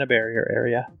the mana barrier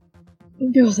area.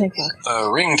 Oh, thank God. A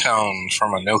ringtone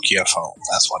from a Nokia phone.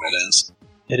 That's what it is.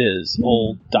 It is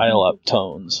old dial-up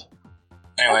tones.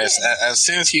 Anyways, as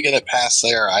soon as you get it past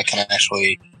there, I can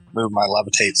actually move my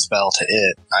levitate spell to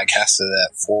it. I cast it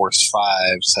at force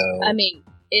 5, so I mean,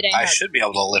 it ain't I hard. should be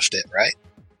able to lift it, right?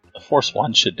 Force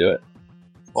 1 should do it.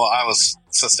 Well, I was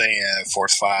sustaining at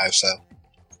force 5, so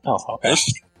Oh, okay.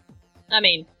 I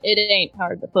mean, it ain't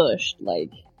hard to push.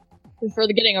 Like, for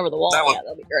the getting over the wall,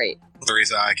 that'll be great. the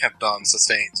reason I kept on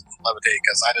sustaining levitate,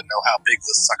 because I didn't know how big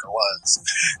this sucker was.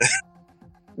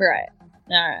 Right.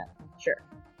 Alright. Sure.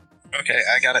 Okay,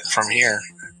 I got it from here.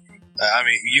 I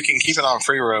mean, you can keep it on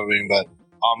free roaming, but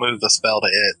I'll move the spell to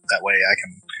it. That way I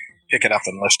can pick it up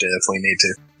and lift it if we need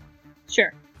to.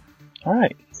 Sure.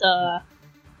 Alright. So,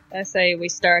 I say we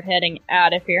start heading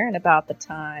out of here, and about the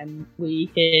time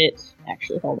we hit...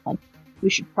 Actually, hold on. We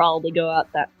should probably go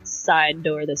out that side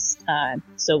door this time,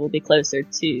 so we'll be closer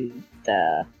to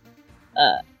the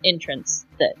entrance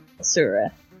that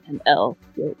Asura and L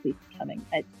will be coming.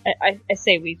 I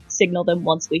say we signal them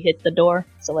once we hit the door,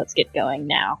 so let's get going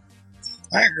now.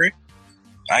 I agree.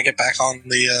 I get back on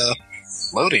the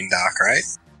loading dock, right?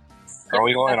 Are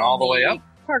we going all the way up?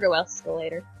 Cargo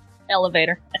escalator.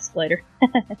 Escalator.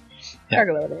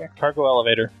 Cargo elevator. Cargo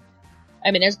elevator.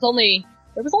 I mean,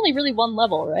 there was only really one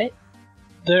level, right?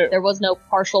 There was no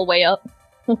partial way up.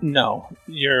 No,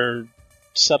 you're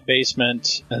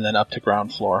sub-basement and then up to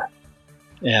ground floor.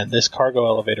 And this cargo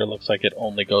elevator looks like it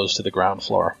only goes to the ground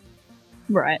floor.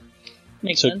 Right.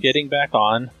 Makes so sense. Getting back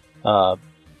on,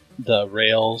 the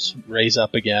rails raise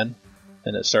up again,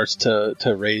 and it starts to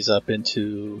raise up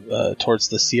into towards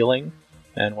the ceiling.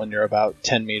 And when you're about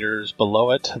 10 meters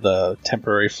below it, the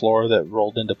temporary floor that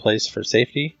rolled into place for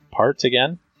safety parts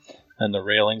again, and the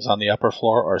railings on the upper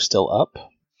floor are still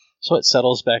up. So it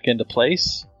settles back into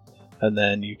place, and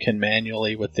then you can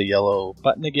manually, with the yellow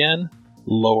button again,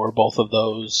 lower both of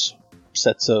those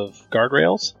sets of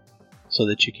guardrails so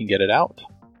that you can get it out.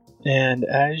 And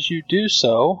as you do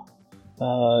so,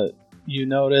 you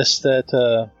notice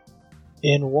that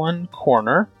in one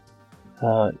corner,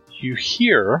 you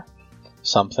hear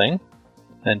something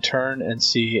and turn and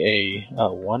see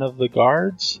one of the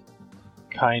guards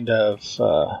kind of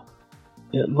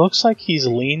it looks like he's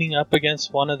leaning up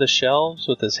against one of the shelves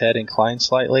with his head inclined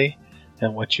slightly,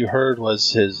 and what you heard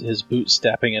was his boot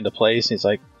stepping into place. He's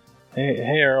like,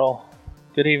 hey Earl,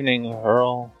 good evening,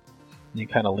 Earl. And he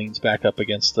kind of leans back up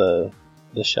against the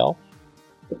shelf,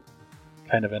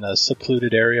 kind of in a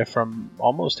secluded area from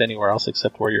almost anywhere else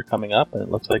except where you're coming up, and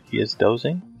it looks like he is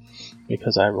dozing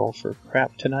because I rolled for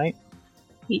crap tonight.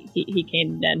 He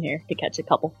came down here to catch a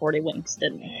couple 40 winks,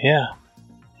 didn't he? Yeah.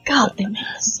 God, they make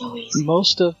this so easy.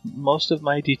 Most of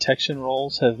my detection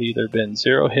rolls have either been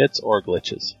 0 hits or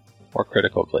glitches, or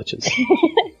critical glitches.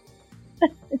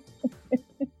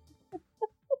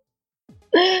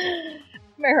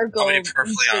 I'll be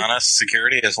perfectly honest,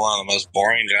 security is one of the most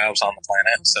boring jobs on the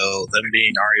planet, so them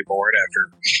being already bored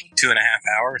after 2.5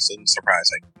 hours isn't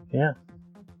surprising. Yeah.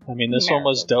 I mean, this one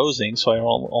was dozing, so I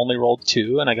only rolled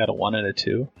 2, and I got a 1 and a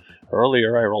 2.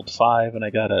 Earlier, I rolled 5, and I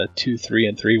got a 2, 3,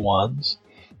 and 3 1s.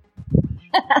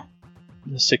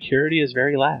 The security is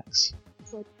very lax.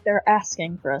 It's like they're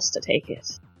asking for us to take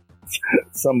it.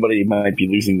 Somebody might be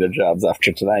losing their jobs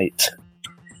after tonight.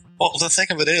 Well, the thing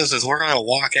of it is we're going to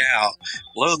walk out,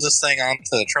 load this thing onto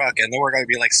the truck, and then we're going to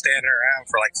be like standing around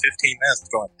for like 15 minutes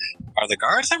going, are the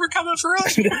guards ever coming for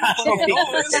us?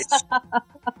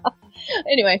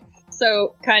 Anyway,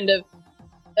 so kind of,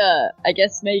 I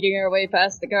guess making our way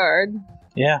past the guard.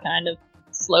 Yeah. Kind of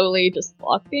slowly just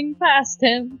walking past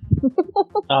him.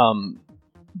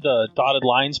 The dotted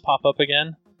lines pop up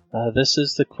again. This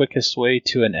is the quickest way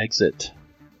to an exit.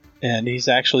 And he's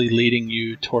actually leading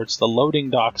you towards the loading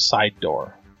dock side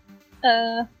door.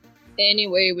 Any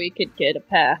way we could get a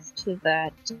path to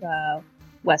that,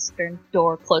 western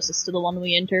door closest to the one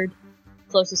we entered?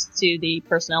 Closest to the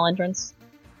personnel entrance?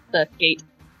 The gate?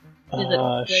 Is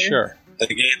it sure. The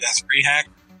gate that's pre-hacked?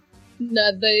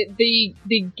 No, the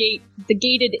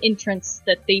gated entrance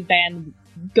that the van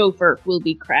Gopher will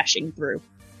be crashing through.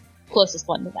 Closest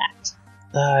one to that.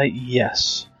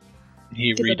 Yes.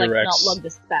 He redirects. I'd like not lug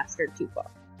this bastard too far.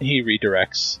 He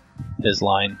redirects his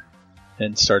line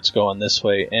and starts going this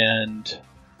way. And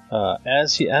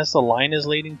as the line is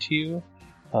leading to you,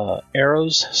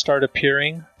 arrows start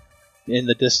appearing in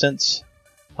the distance.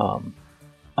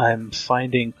 I'm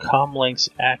finding comm links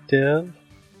active.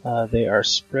 They are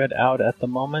spread out at the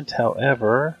moment,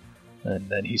 however. And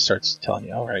then he starts telling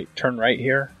you, all right, turn right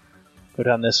here, go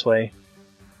down this way,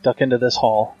 duck into this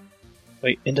hall,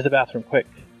 wait, into the bathroom, quick.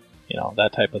 You know,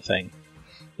 that type of thing.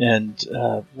 And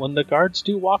when the guards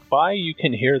do walk by, you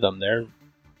can hear them. They're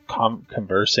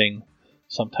conversing,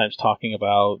 sometimes talking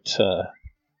about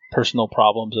personal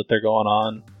problems that they're going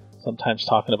on, sometimes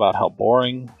talking about how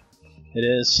boring it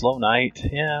is, slow night.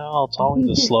 Yeah, well, it's always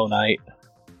a slow night.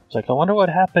 It's like, I wonder what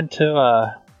happened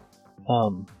to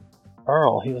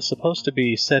Earl. He was supposed to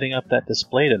be setting up that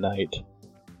display tonight.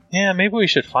 Yeah, maybe we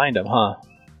should find him, huh?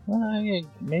 Well,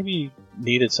 maybe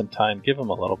needed some time. Give him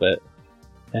a little bit.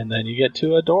 And then you get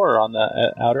to a door on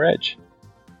the outer edge.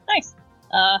 Nice.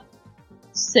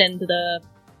 Send the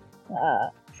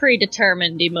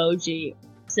predetermined emoji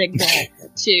signal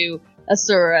to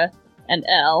Asura and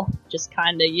L. Just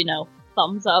kind of,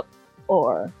 thumbs up,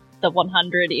 or the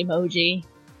 100 emoji.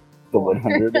 The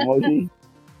 100 emoji?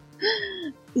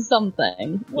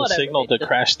 Something. The signal to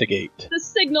crash the gate. The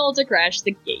signal to crash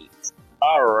the gate.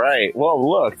 All right. Well,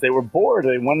 look, they were bored.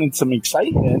 They wanted some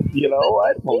excitement. You know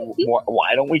what? Well,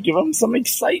 why don't we give them some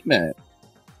excitement?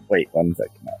 Wait, 1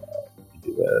 second.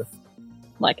 Do this.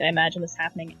 Like, I imagine this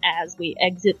happening as we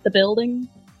exit the building,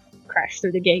 crash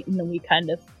through the gate, and then we kind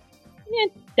of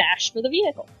dash for the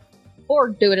vehicle. Or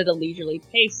do it at a leisurely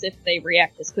pace if they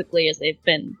react as quickly as they've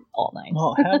been all night.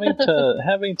 Well,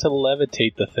 having to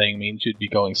levitate the thing means you'd be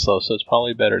going slow, so it's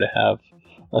probably better to have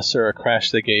Asura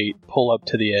crash the gate, pull up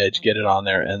to the edge, get it on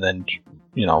there, and then,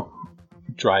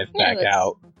 drive back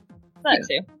out. That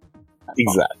too. That's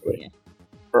Exactly.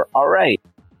 Yeah. All right.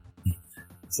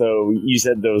 So you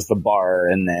said there was the bar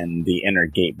and then the inner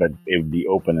gate, but it would be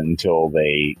open until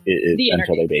they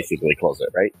basically close it,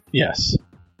 right? Yes.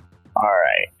 All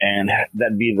right, and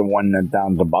that'd be the one that's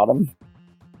down the bottom.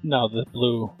 No, the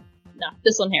blue. No,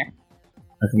 this one here.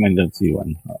 How come I don't see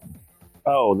one?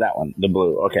 Oh, that one, the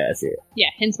blue. Okay, I see it. Yeah,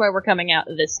 hence why we're coming out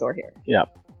of this door here. Yeah.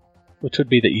 Which would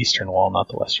be the eastern wall, not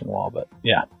the western wall, but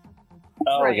yeah.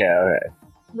 Oh, Right. okay.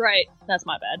 Right, that's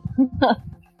my bad.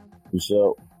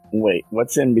 So, wait,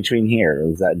 what's in between here?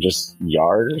 Is that just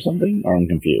yard or something? Or I'm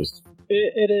confused.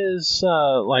 It is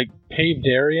like paved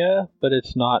area, but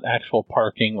it's not actual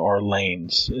parking or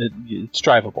lanes. It's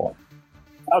drivable.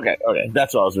 Okay,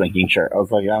 that's what I was making sure. I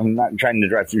was like, I'm not trying to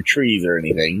drive through trees or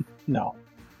anything. No.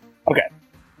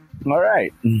 All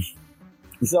right.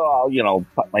 So I'll,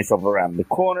 put myself around the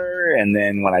corner, and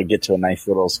then when I get to a nice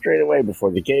little straightaway before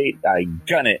the gate, I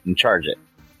gun it and charge it.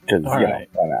 Because, right.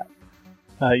 Why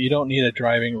not? You don't need a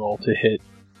driving roll to hit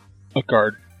a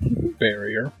guard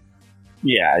barrier.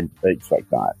 Yeah, I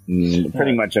expect not.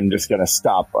 Pretty much I'm just going to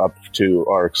stop up to,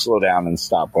 or slow down and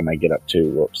stop when I get up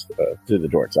to the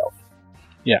door itself.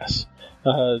 Yes.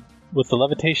 With the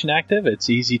levitation active, it's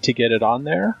easy to get it on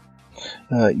there.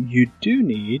 You do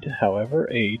need, however,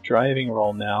 a driving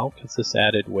roll now, because this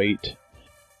added weight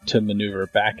to maneuver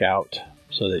back out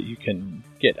so that you can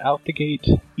get out the gate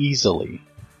easily.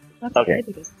 That's Okay. okay,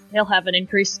 because he'll have an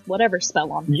increased whatever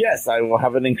spell on Yes, I will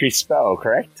have an increased spell,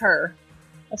 correct? her.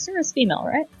 Asura's female,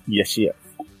 right? Yes, she is.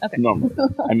 Okay. Normally.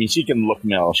 I mean, she can look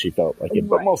male, she felt like it,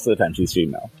 but Right. most of the time she's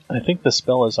female. I think the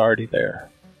spell is already there.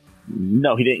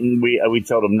 No, he didn't. We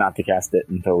told him not to cast it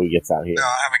until he gets out here. No,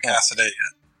 I haven't casted it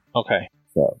yet. Okay.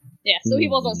 So, Yeah, so he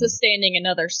wasn't sustaining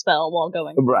another spell while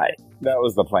going. right. That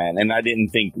was the plan. And I didn't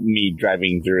think me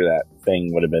driving through that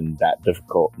thing would have been that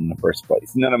difficult in the first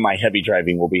place. None of my heavy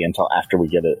driving will be until after we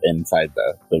get it inside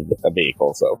the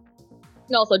vehicle, so.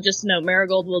 And also, just to note,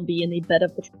 Marigold will be in the bed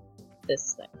of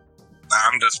this thing.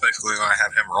 I'm just basically going to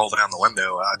have him roll down the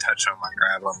window. I touch him, I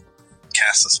grab him,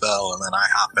 cast a spell, and then I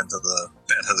hop into the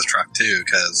bed of the truck too,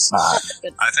 because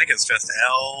Good. I think it's just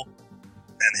L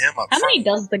and him up How front. many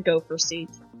does the gopher seat?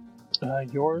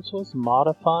 Yours was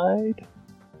modified.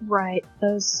 Right,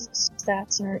 those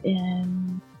stats are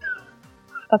in.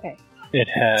 Okay, It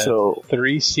had So,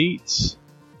 3 seats,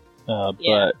 Yeah.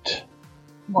 but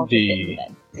more The-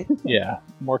 yeah,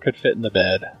 more could fit in the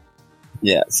bed.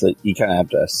 yeah, so you kind of have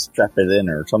to strap it in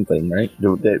or something, right?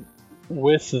 With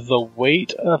the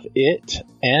weight of it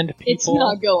and It's people,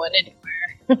 not going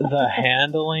anywhere. the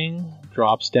handling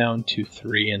drops down to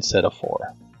 3 instead of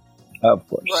 4. Of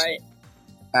course. Right.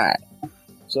 Alright.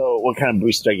 So, what kind of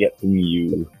boost do I get from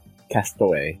you,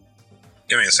 Castaway?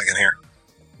 Give me a second here.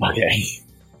 Okay.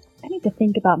 I need to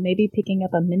think about maybe picking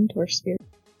up a mentor spirit.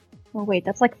 Oh wait,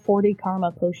 that's like 40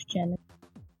 karma post gen.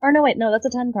 Or no, wait, no, that's a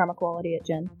 10 karma quality at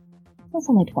gen. That's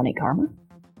only 20 karma.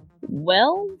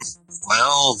 Well,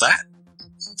 Well, that.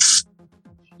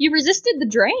 you resisted the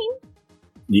drain.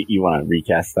 You want to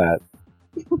recast that?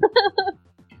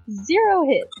 0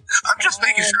 hit. I'm just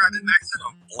making sure I didn't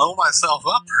accidentally blow myself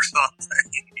up or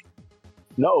something.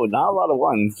 No, not a lot of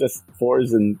ones, just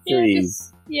 4s and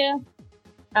 3s. Yeah.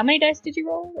 How many dice did you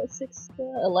roll? 6,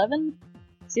 11?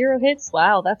 0 hits?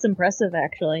 Wow, that's impressive,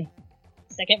 actually.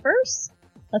 Second verse?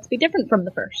 Let's be different from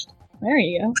the first. There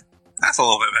you go. That's a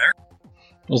little bit better.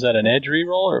 Was that an edge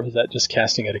reroll, or was that just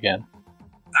casting it again?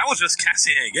 I was just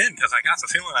casting it again because I got the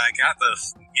feeling I got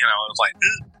this. It was like,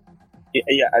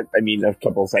 Yeah, I mean, a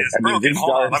couple of it's seconds. I mean, broken. these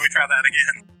Hold on, guards, let me try that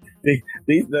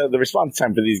again. the response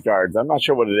time for these guards, I'm not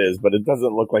sure what it is, but it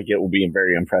doesn't look like it will be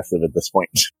very impressive at this point.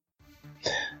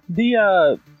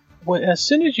 As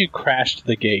soon as you crashed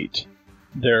the gate,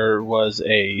 there was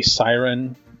a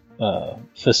siren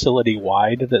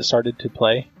facility-wide that started to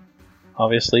play,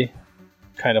 obviously,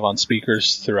 kind of on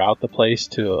speakers throughout the place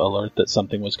to alert that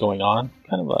something was going on.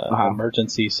 Kind of an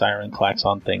emergency siren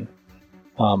klaxon thing.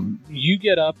 You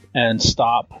get up and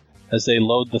stop as they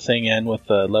load the thing in with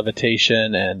the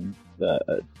levitation, and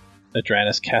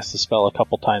Adranus casts a spell a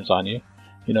couple times on you.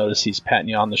 You notice he's patting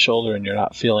you on the shoulder and you're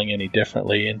not feeling any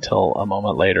differently until a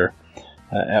moment later.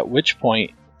 At which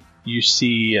point you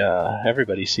see,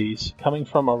 everybody sees, coming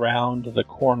from around the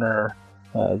corner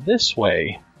this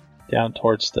way down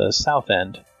towards the south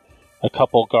end. A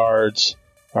couple guards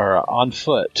are on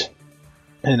foot,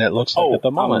 and it looks like at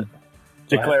the moment.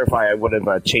 To clarify, I would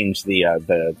have changed the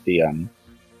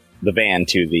van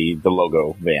to the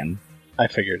logo van. I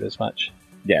figured as much.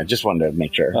 Yeah, just wanted to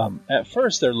make sure. At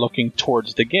first, they're looking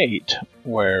towards the gate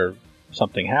where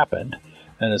something happened,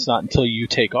 and it's not until you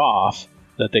take off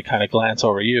that they kind of glance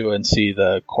over you and see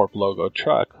the Corp logo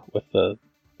truck with the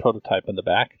prototype in the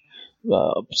back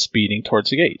speeding towards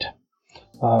the gate.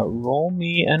 Roll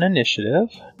me an initiative.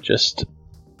 Just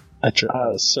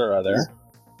Sura there.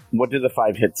 What do the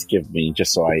 5 hits give me,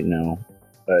 just so I know?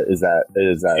 Is that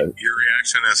your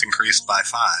reaction is increased by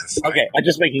 5? okay? I'm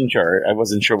just making sure. I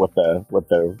wasn't sure what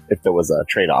the if there was a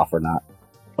trade off or not.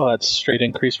 Oh, that's straight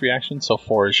increased reaction, so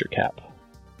 4 is your cap.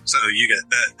 So you get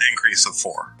that increase of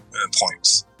 4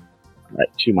 points. Right,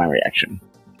 to my reaction.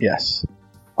 Yes.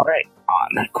 All right,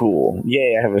 on. Cool.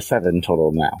 Yay, I have a 7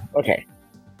 total now. Okay.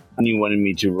 And you wanted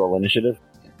me to roll initiative?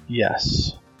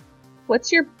 Yes.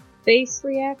 What's your base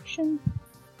reaction?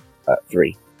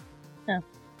 3. Oh.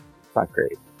 Not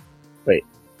great. Wait.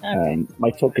 Okay. My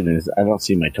token is... I don't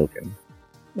see my token.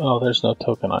 Oh, there's no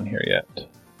token on here yet.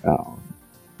 Oh.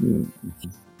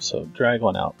 So drag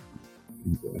one out. I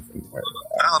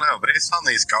don't know, based on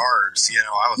these guards,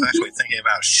 I was actually thinking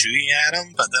about shooting at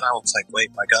them, but then I was like, wait,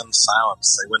 my gun's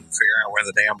silenced. They wouldn't figure out where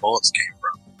the damn bullets came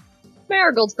from.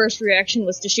 Marigold's first reaction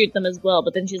was to shoot them as well,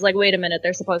 but then she's like, wait a minute,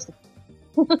 they're supposed to...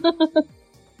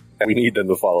 We need them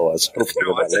to follow us. Hopefully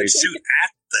No, I that way. said shoot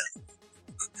at them.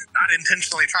 Not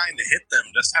intentionally trying to hit them,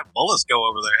 just have bullets go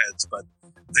over their heads, but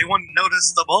they wouldn't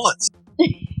notice the bullets.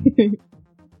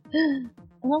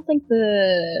 I don't think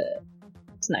the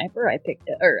sniper I picked,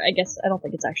 or I guess I don't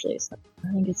think it's actually a sniper.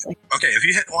 I think it's like, Okay, if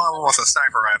you hit one of them with a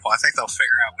sniper rifle, I think they'll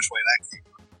figure out which way that came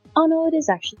from. oh no, it is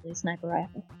actually a sniper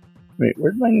rifle. Wait,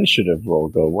 where'd my initiative roll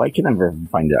go? Why can I never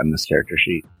find it on this character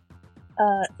sheet?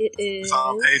 It is... It's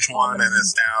on page 1 and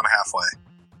it's down halfway.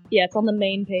 Yeah, it's on the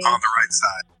main page, On the right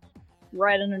side.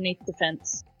 right underneath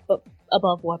defense, but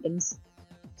above weapons.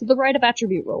 To the right of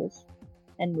attribute rolls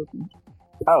and movement.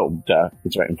 Oh, duh.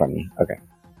 It's right in front of me.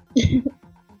 Okay.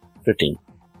 15.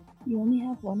 You only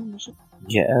have one initiative.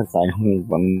 Yes, I only have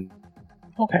one.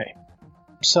 Okay.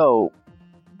 So,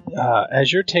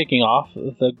 as you're taking off,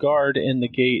 the guard in the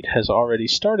gate has already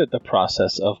started the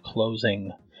process of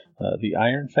closing the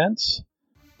iron fence.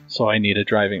 So I need a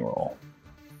driving roll.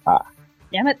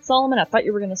 Damn it, Solomon, I thought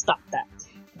you were going to stop that.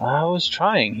 I was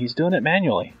trying. He's doing it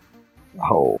manually.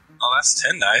 Oh. Oh, that's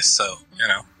 10 dice, so,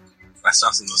 that's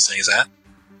nothing to sneeze at.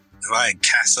 If I had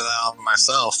cast it out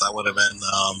myself, that would have been,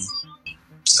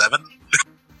 7.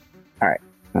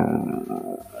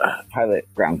 Pilot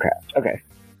groundcraft. Okay.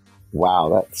 Wow,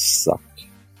 that sucked.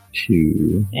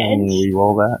 2. I'm gonna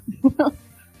re-roll that.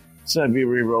 So I'd be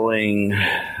re-rolling...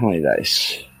 How many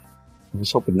dice? I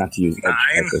was hoping not to use edge 9?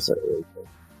 type this early.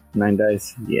 9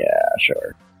 dice? Yeah,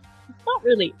 sure. It's not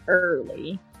really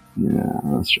early. Yeah,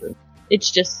 that's true. It's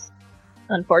just,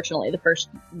 unfortunately, the first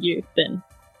you've been,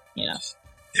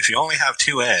 If you only have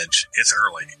 2 edge, it's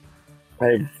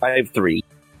early. I have 3.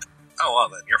 Oh, well,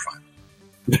 then you're fine.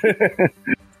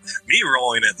 Me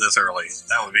rolling it this early,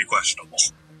 that would be questionable.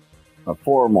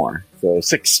 4 more. So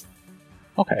 6.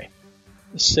 Okay.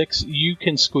 6, you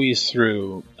can squeeze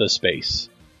through the space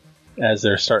as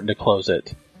they're starting to close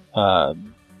it.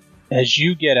 As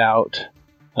you get out,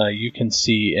 you can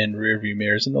see in rearview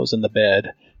mirrors, and those in the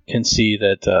bed can see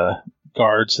that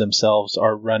guards themselves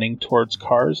are running towards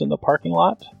cars in the parking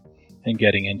lot and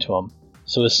getting into them.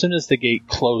 So as soon as the gate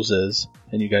closes,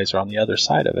 and you guys are on the other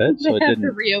side of it, so it they have to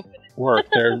didn't reopen it. work,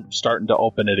 they're starting to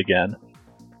open it again.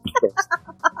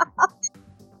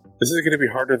 This is going to be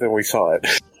harder than we thought.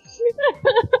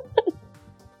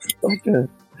 Do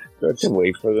I have to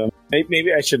wait for them?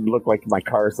 Maybe I should look like my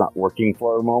car's not working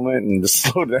for a moment and just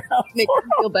slow down. Make them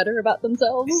feel better about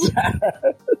themselves.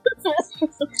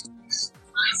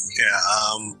 Yeah,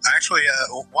 actually,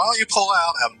 why don't you pull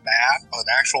out a map, an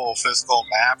actual physical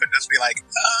map, and just be like,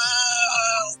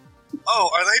 oh,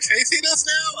 are they chasing us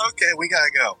now? Okay, we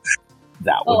gotta go.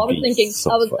 That would I was be thinking,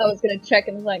 so I was fun. gonna check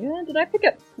and was like, did I pick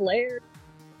up flare?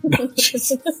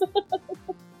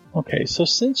 Okay, so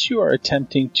since you are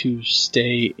attempting to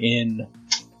stay in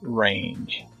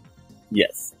range,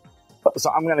 Yes.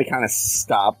 So I'm going to kind of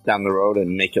stop down the road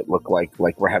and make it look like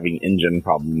we're having engine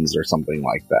problems or something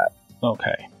like that.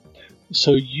 okay.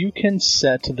 So you can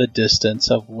set the distance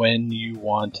of when you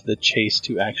want the chase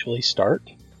to actually start.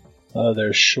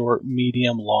 There's short,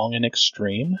 medium, long, and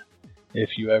extreme.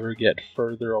 If you ever get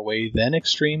further away than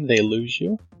extreme, they lose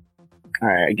you. All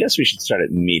right, I guess we should start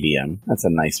at medium. That's a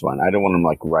nice one. I don't want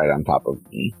them right on top of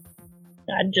me.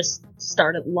 I'd just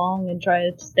start it long and try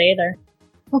to stay there.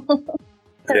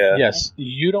 Yeah. Yes,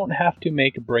 you don't have to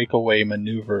make breakaway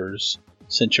maneuvers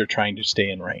since you're trying to stay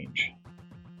in range.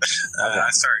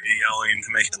 I start yelling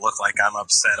to make it look like I'm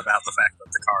upset about the fact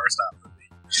that the car is not moving.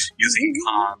 Using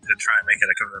con to try and make it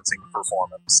a convincing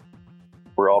performance.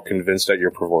 We're all convinced at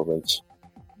your performance.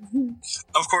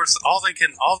 Of course, all they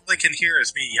can hear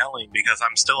is me yelling because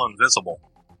I'm still invisible.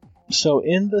 So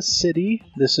in the city,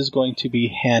 this is going to be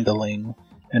handling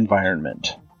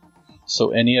environment.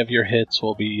 So any of your hits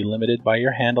will be limited by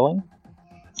your handling.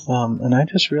 And I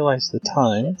just realized the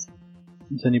time.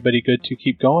 Is anybody good to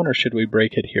keep going, or should we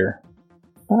break it here?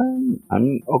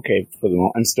 I'm okay for the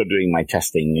moment. I'm still doing my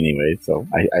testing anyway, so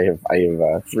I have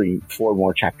 4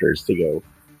 more chapters to go.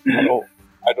 I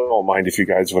don't mind if you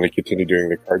guys want to continue doing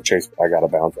the card chase, but I gotta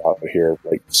bounce out of here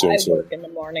soon. I work in the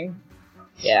morning.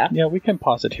 Yeah. Yeah, we can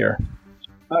pause it here.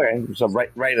 Okay, so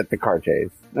right at the car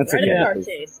chase. That's Right okay. at the car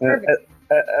chase. Perfect.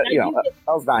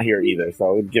 Elle's not here either,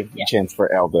 so it'd give a chance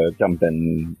for Elle to jump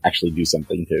and actually do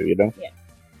something too, you know?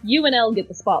 You and Elle get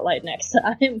the spotlight next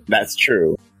time. That's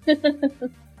true.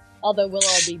 Although we'll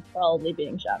all be probably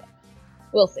being shot at.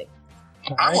 We'll see.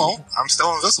 I won't. I'm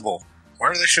still invisible. Where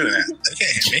are they shooting at? They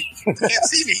can't hit me. They can't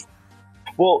see me.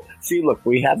 Well, see, look,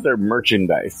 we have their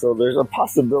merchandise, so there's a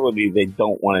possibility they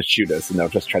don't want to shoot us and they'll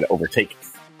just try to overtake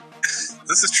us.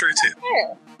 This is true too.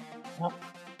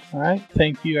 Alright,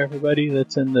 thank you everybody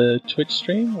that's in the Twitch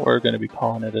stream. We're going to be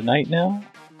calling it a night now.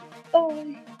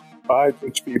 Bye. Bye,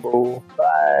 Twitch people.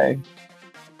 Bye.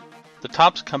 The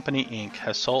Topps Company Inc.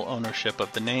 has sole ownership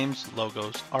of the names,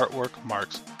 logos, artwork,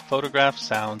 marks, photographs,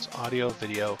 sounds, audio,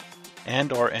 video,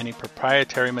 and or any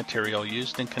proprietary material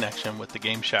used in connection with the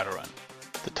game Shadowrun.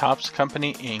 The Topps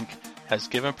Company Inc. has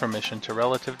given permission to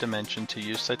Relative Dimension to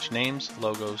use such names,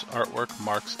 logos, artwork,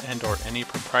 marks, and or any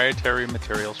proprietary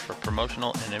materials for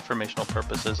promotional and informational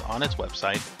purposes on its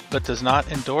website, but does not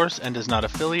endorse and is not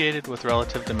affiliated with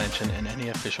Relative Dimension in any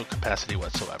official capacity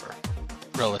whatsoever.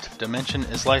 Relative Dimension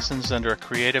is licensed under a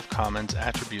Creative Commons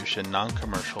Attribution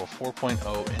Non-Commercial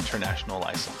 4.0 International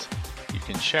License. You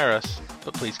can share us,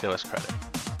 but please give us credit.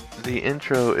 The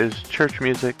intro is church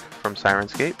music from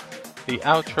Sirenscape. The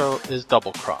outro is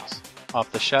Double Cross,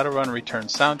 off the Shadowrun Return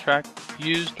soundtrack,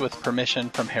 used with permission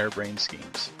from Harebrained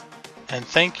Schemes. And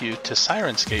thank you to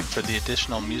Sirenscape for the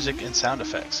additional music and sound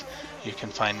effects. You can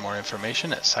find more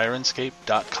information at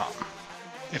Sirenscape.com.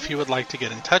 If you would like to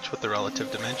get in touch with the Relative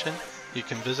Dimension, you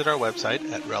can visit our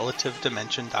website at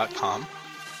RelativeDimension.com.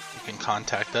 You can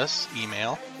contact us,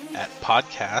 email, at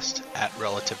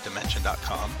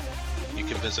podcast@RelativeDimension.com. You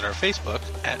can visit our Facebook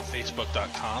at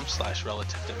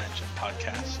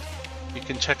Facebook.com/RelativeDimensionPodcast. You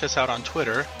can check us out on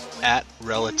Twitter at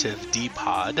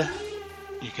RelativeDpod.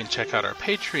 You can check out our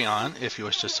Patreon if you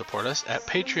wish to support us at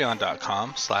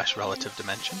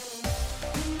Patreon.com/RelativeDimension.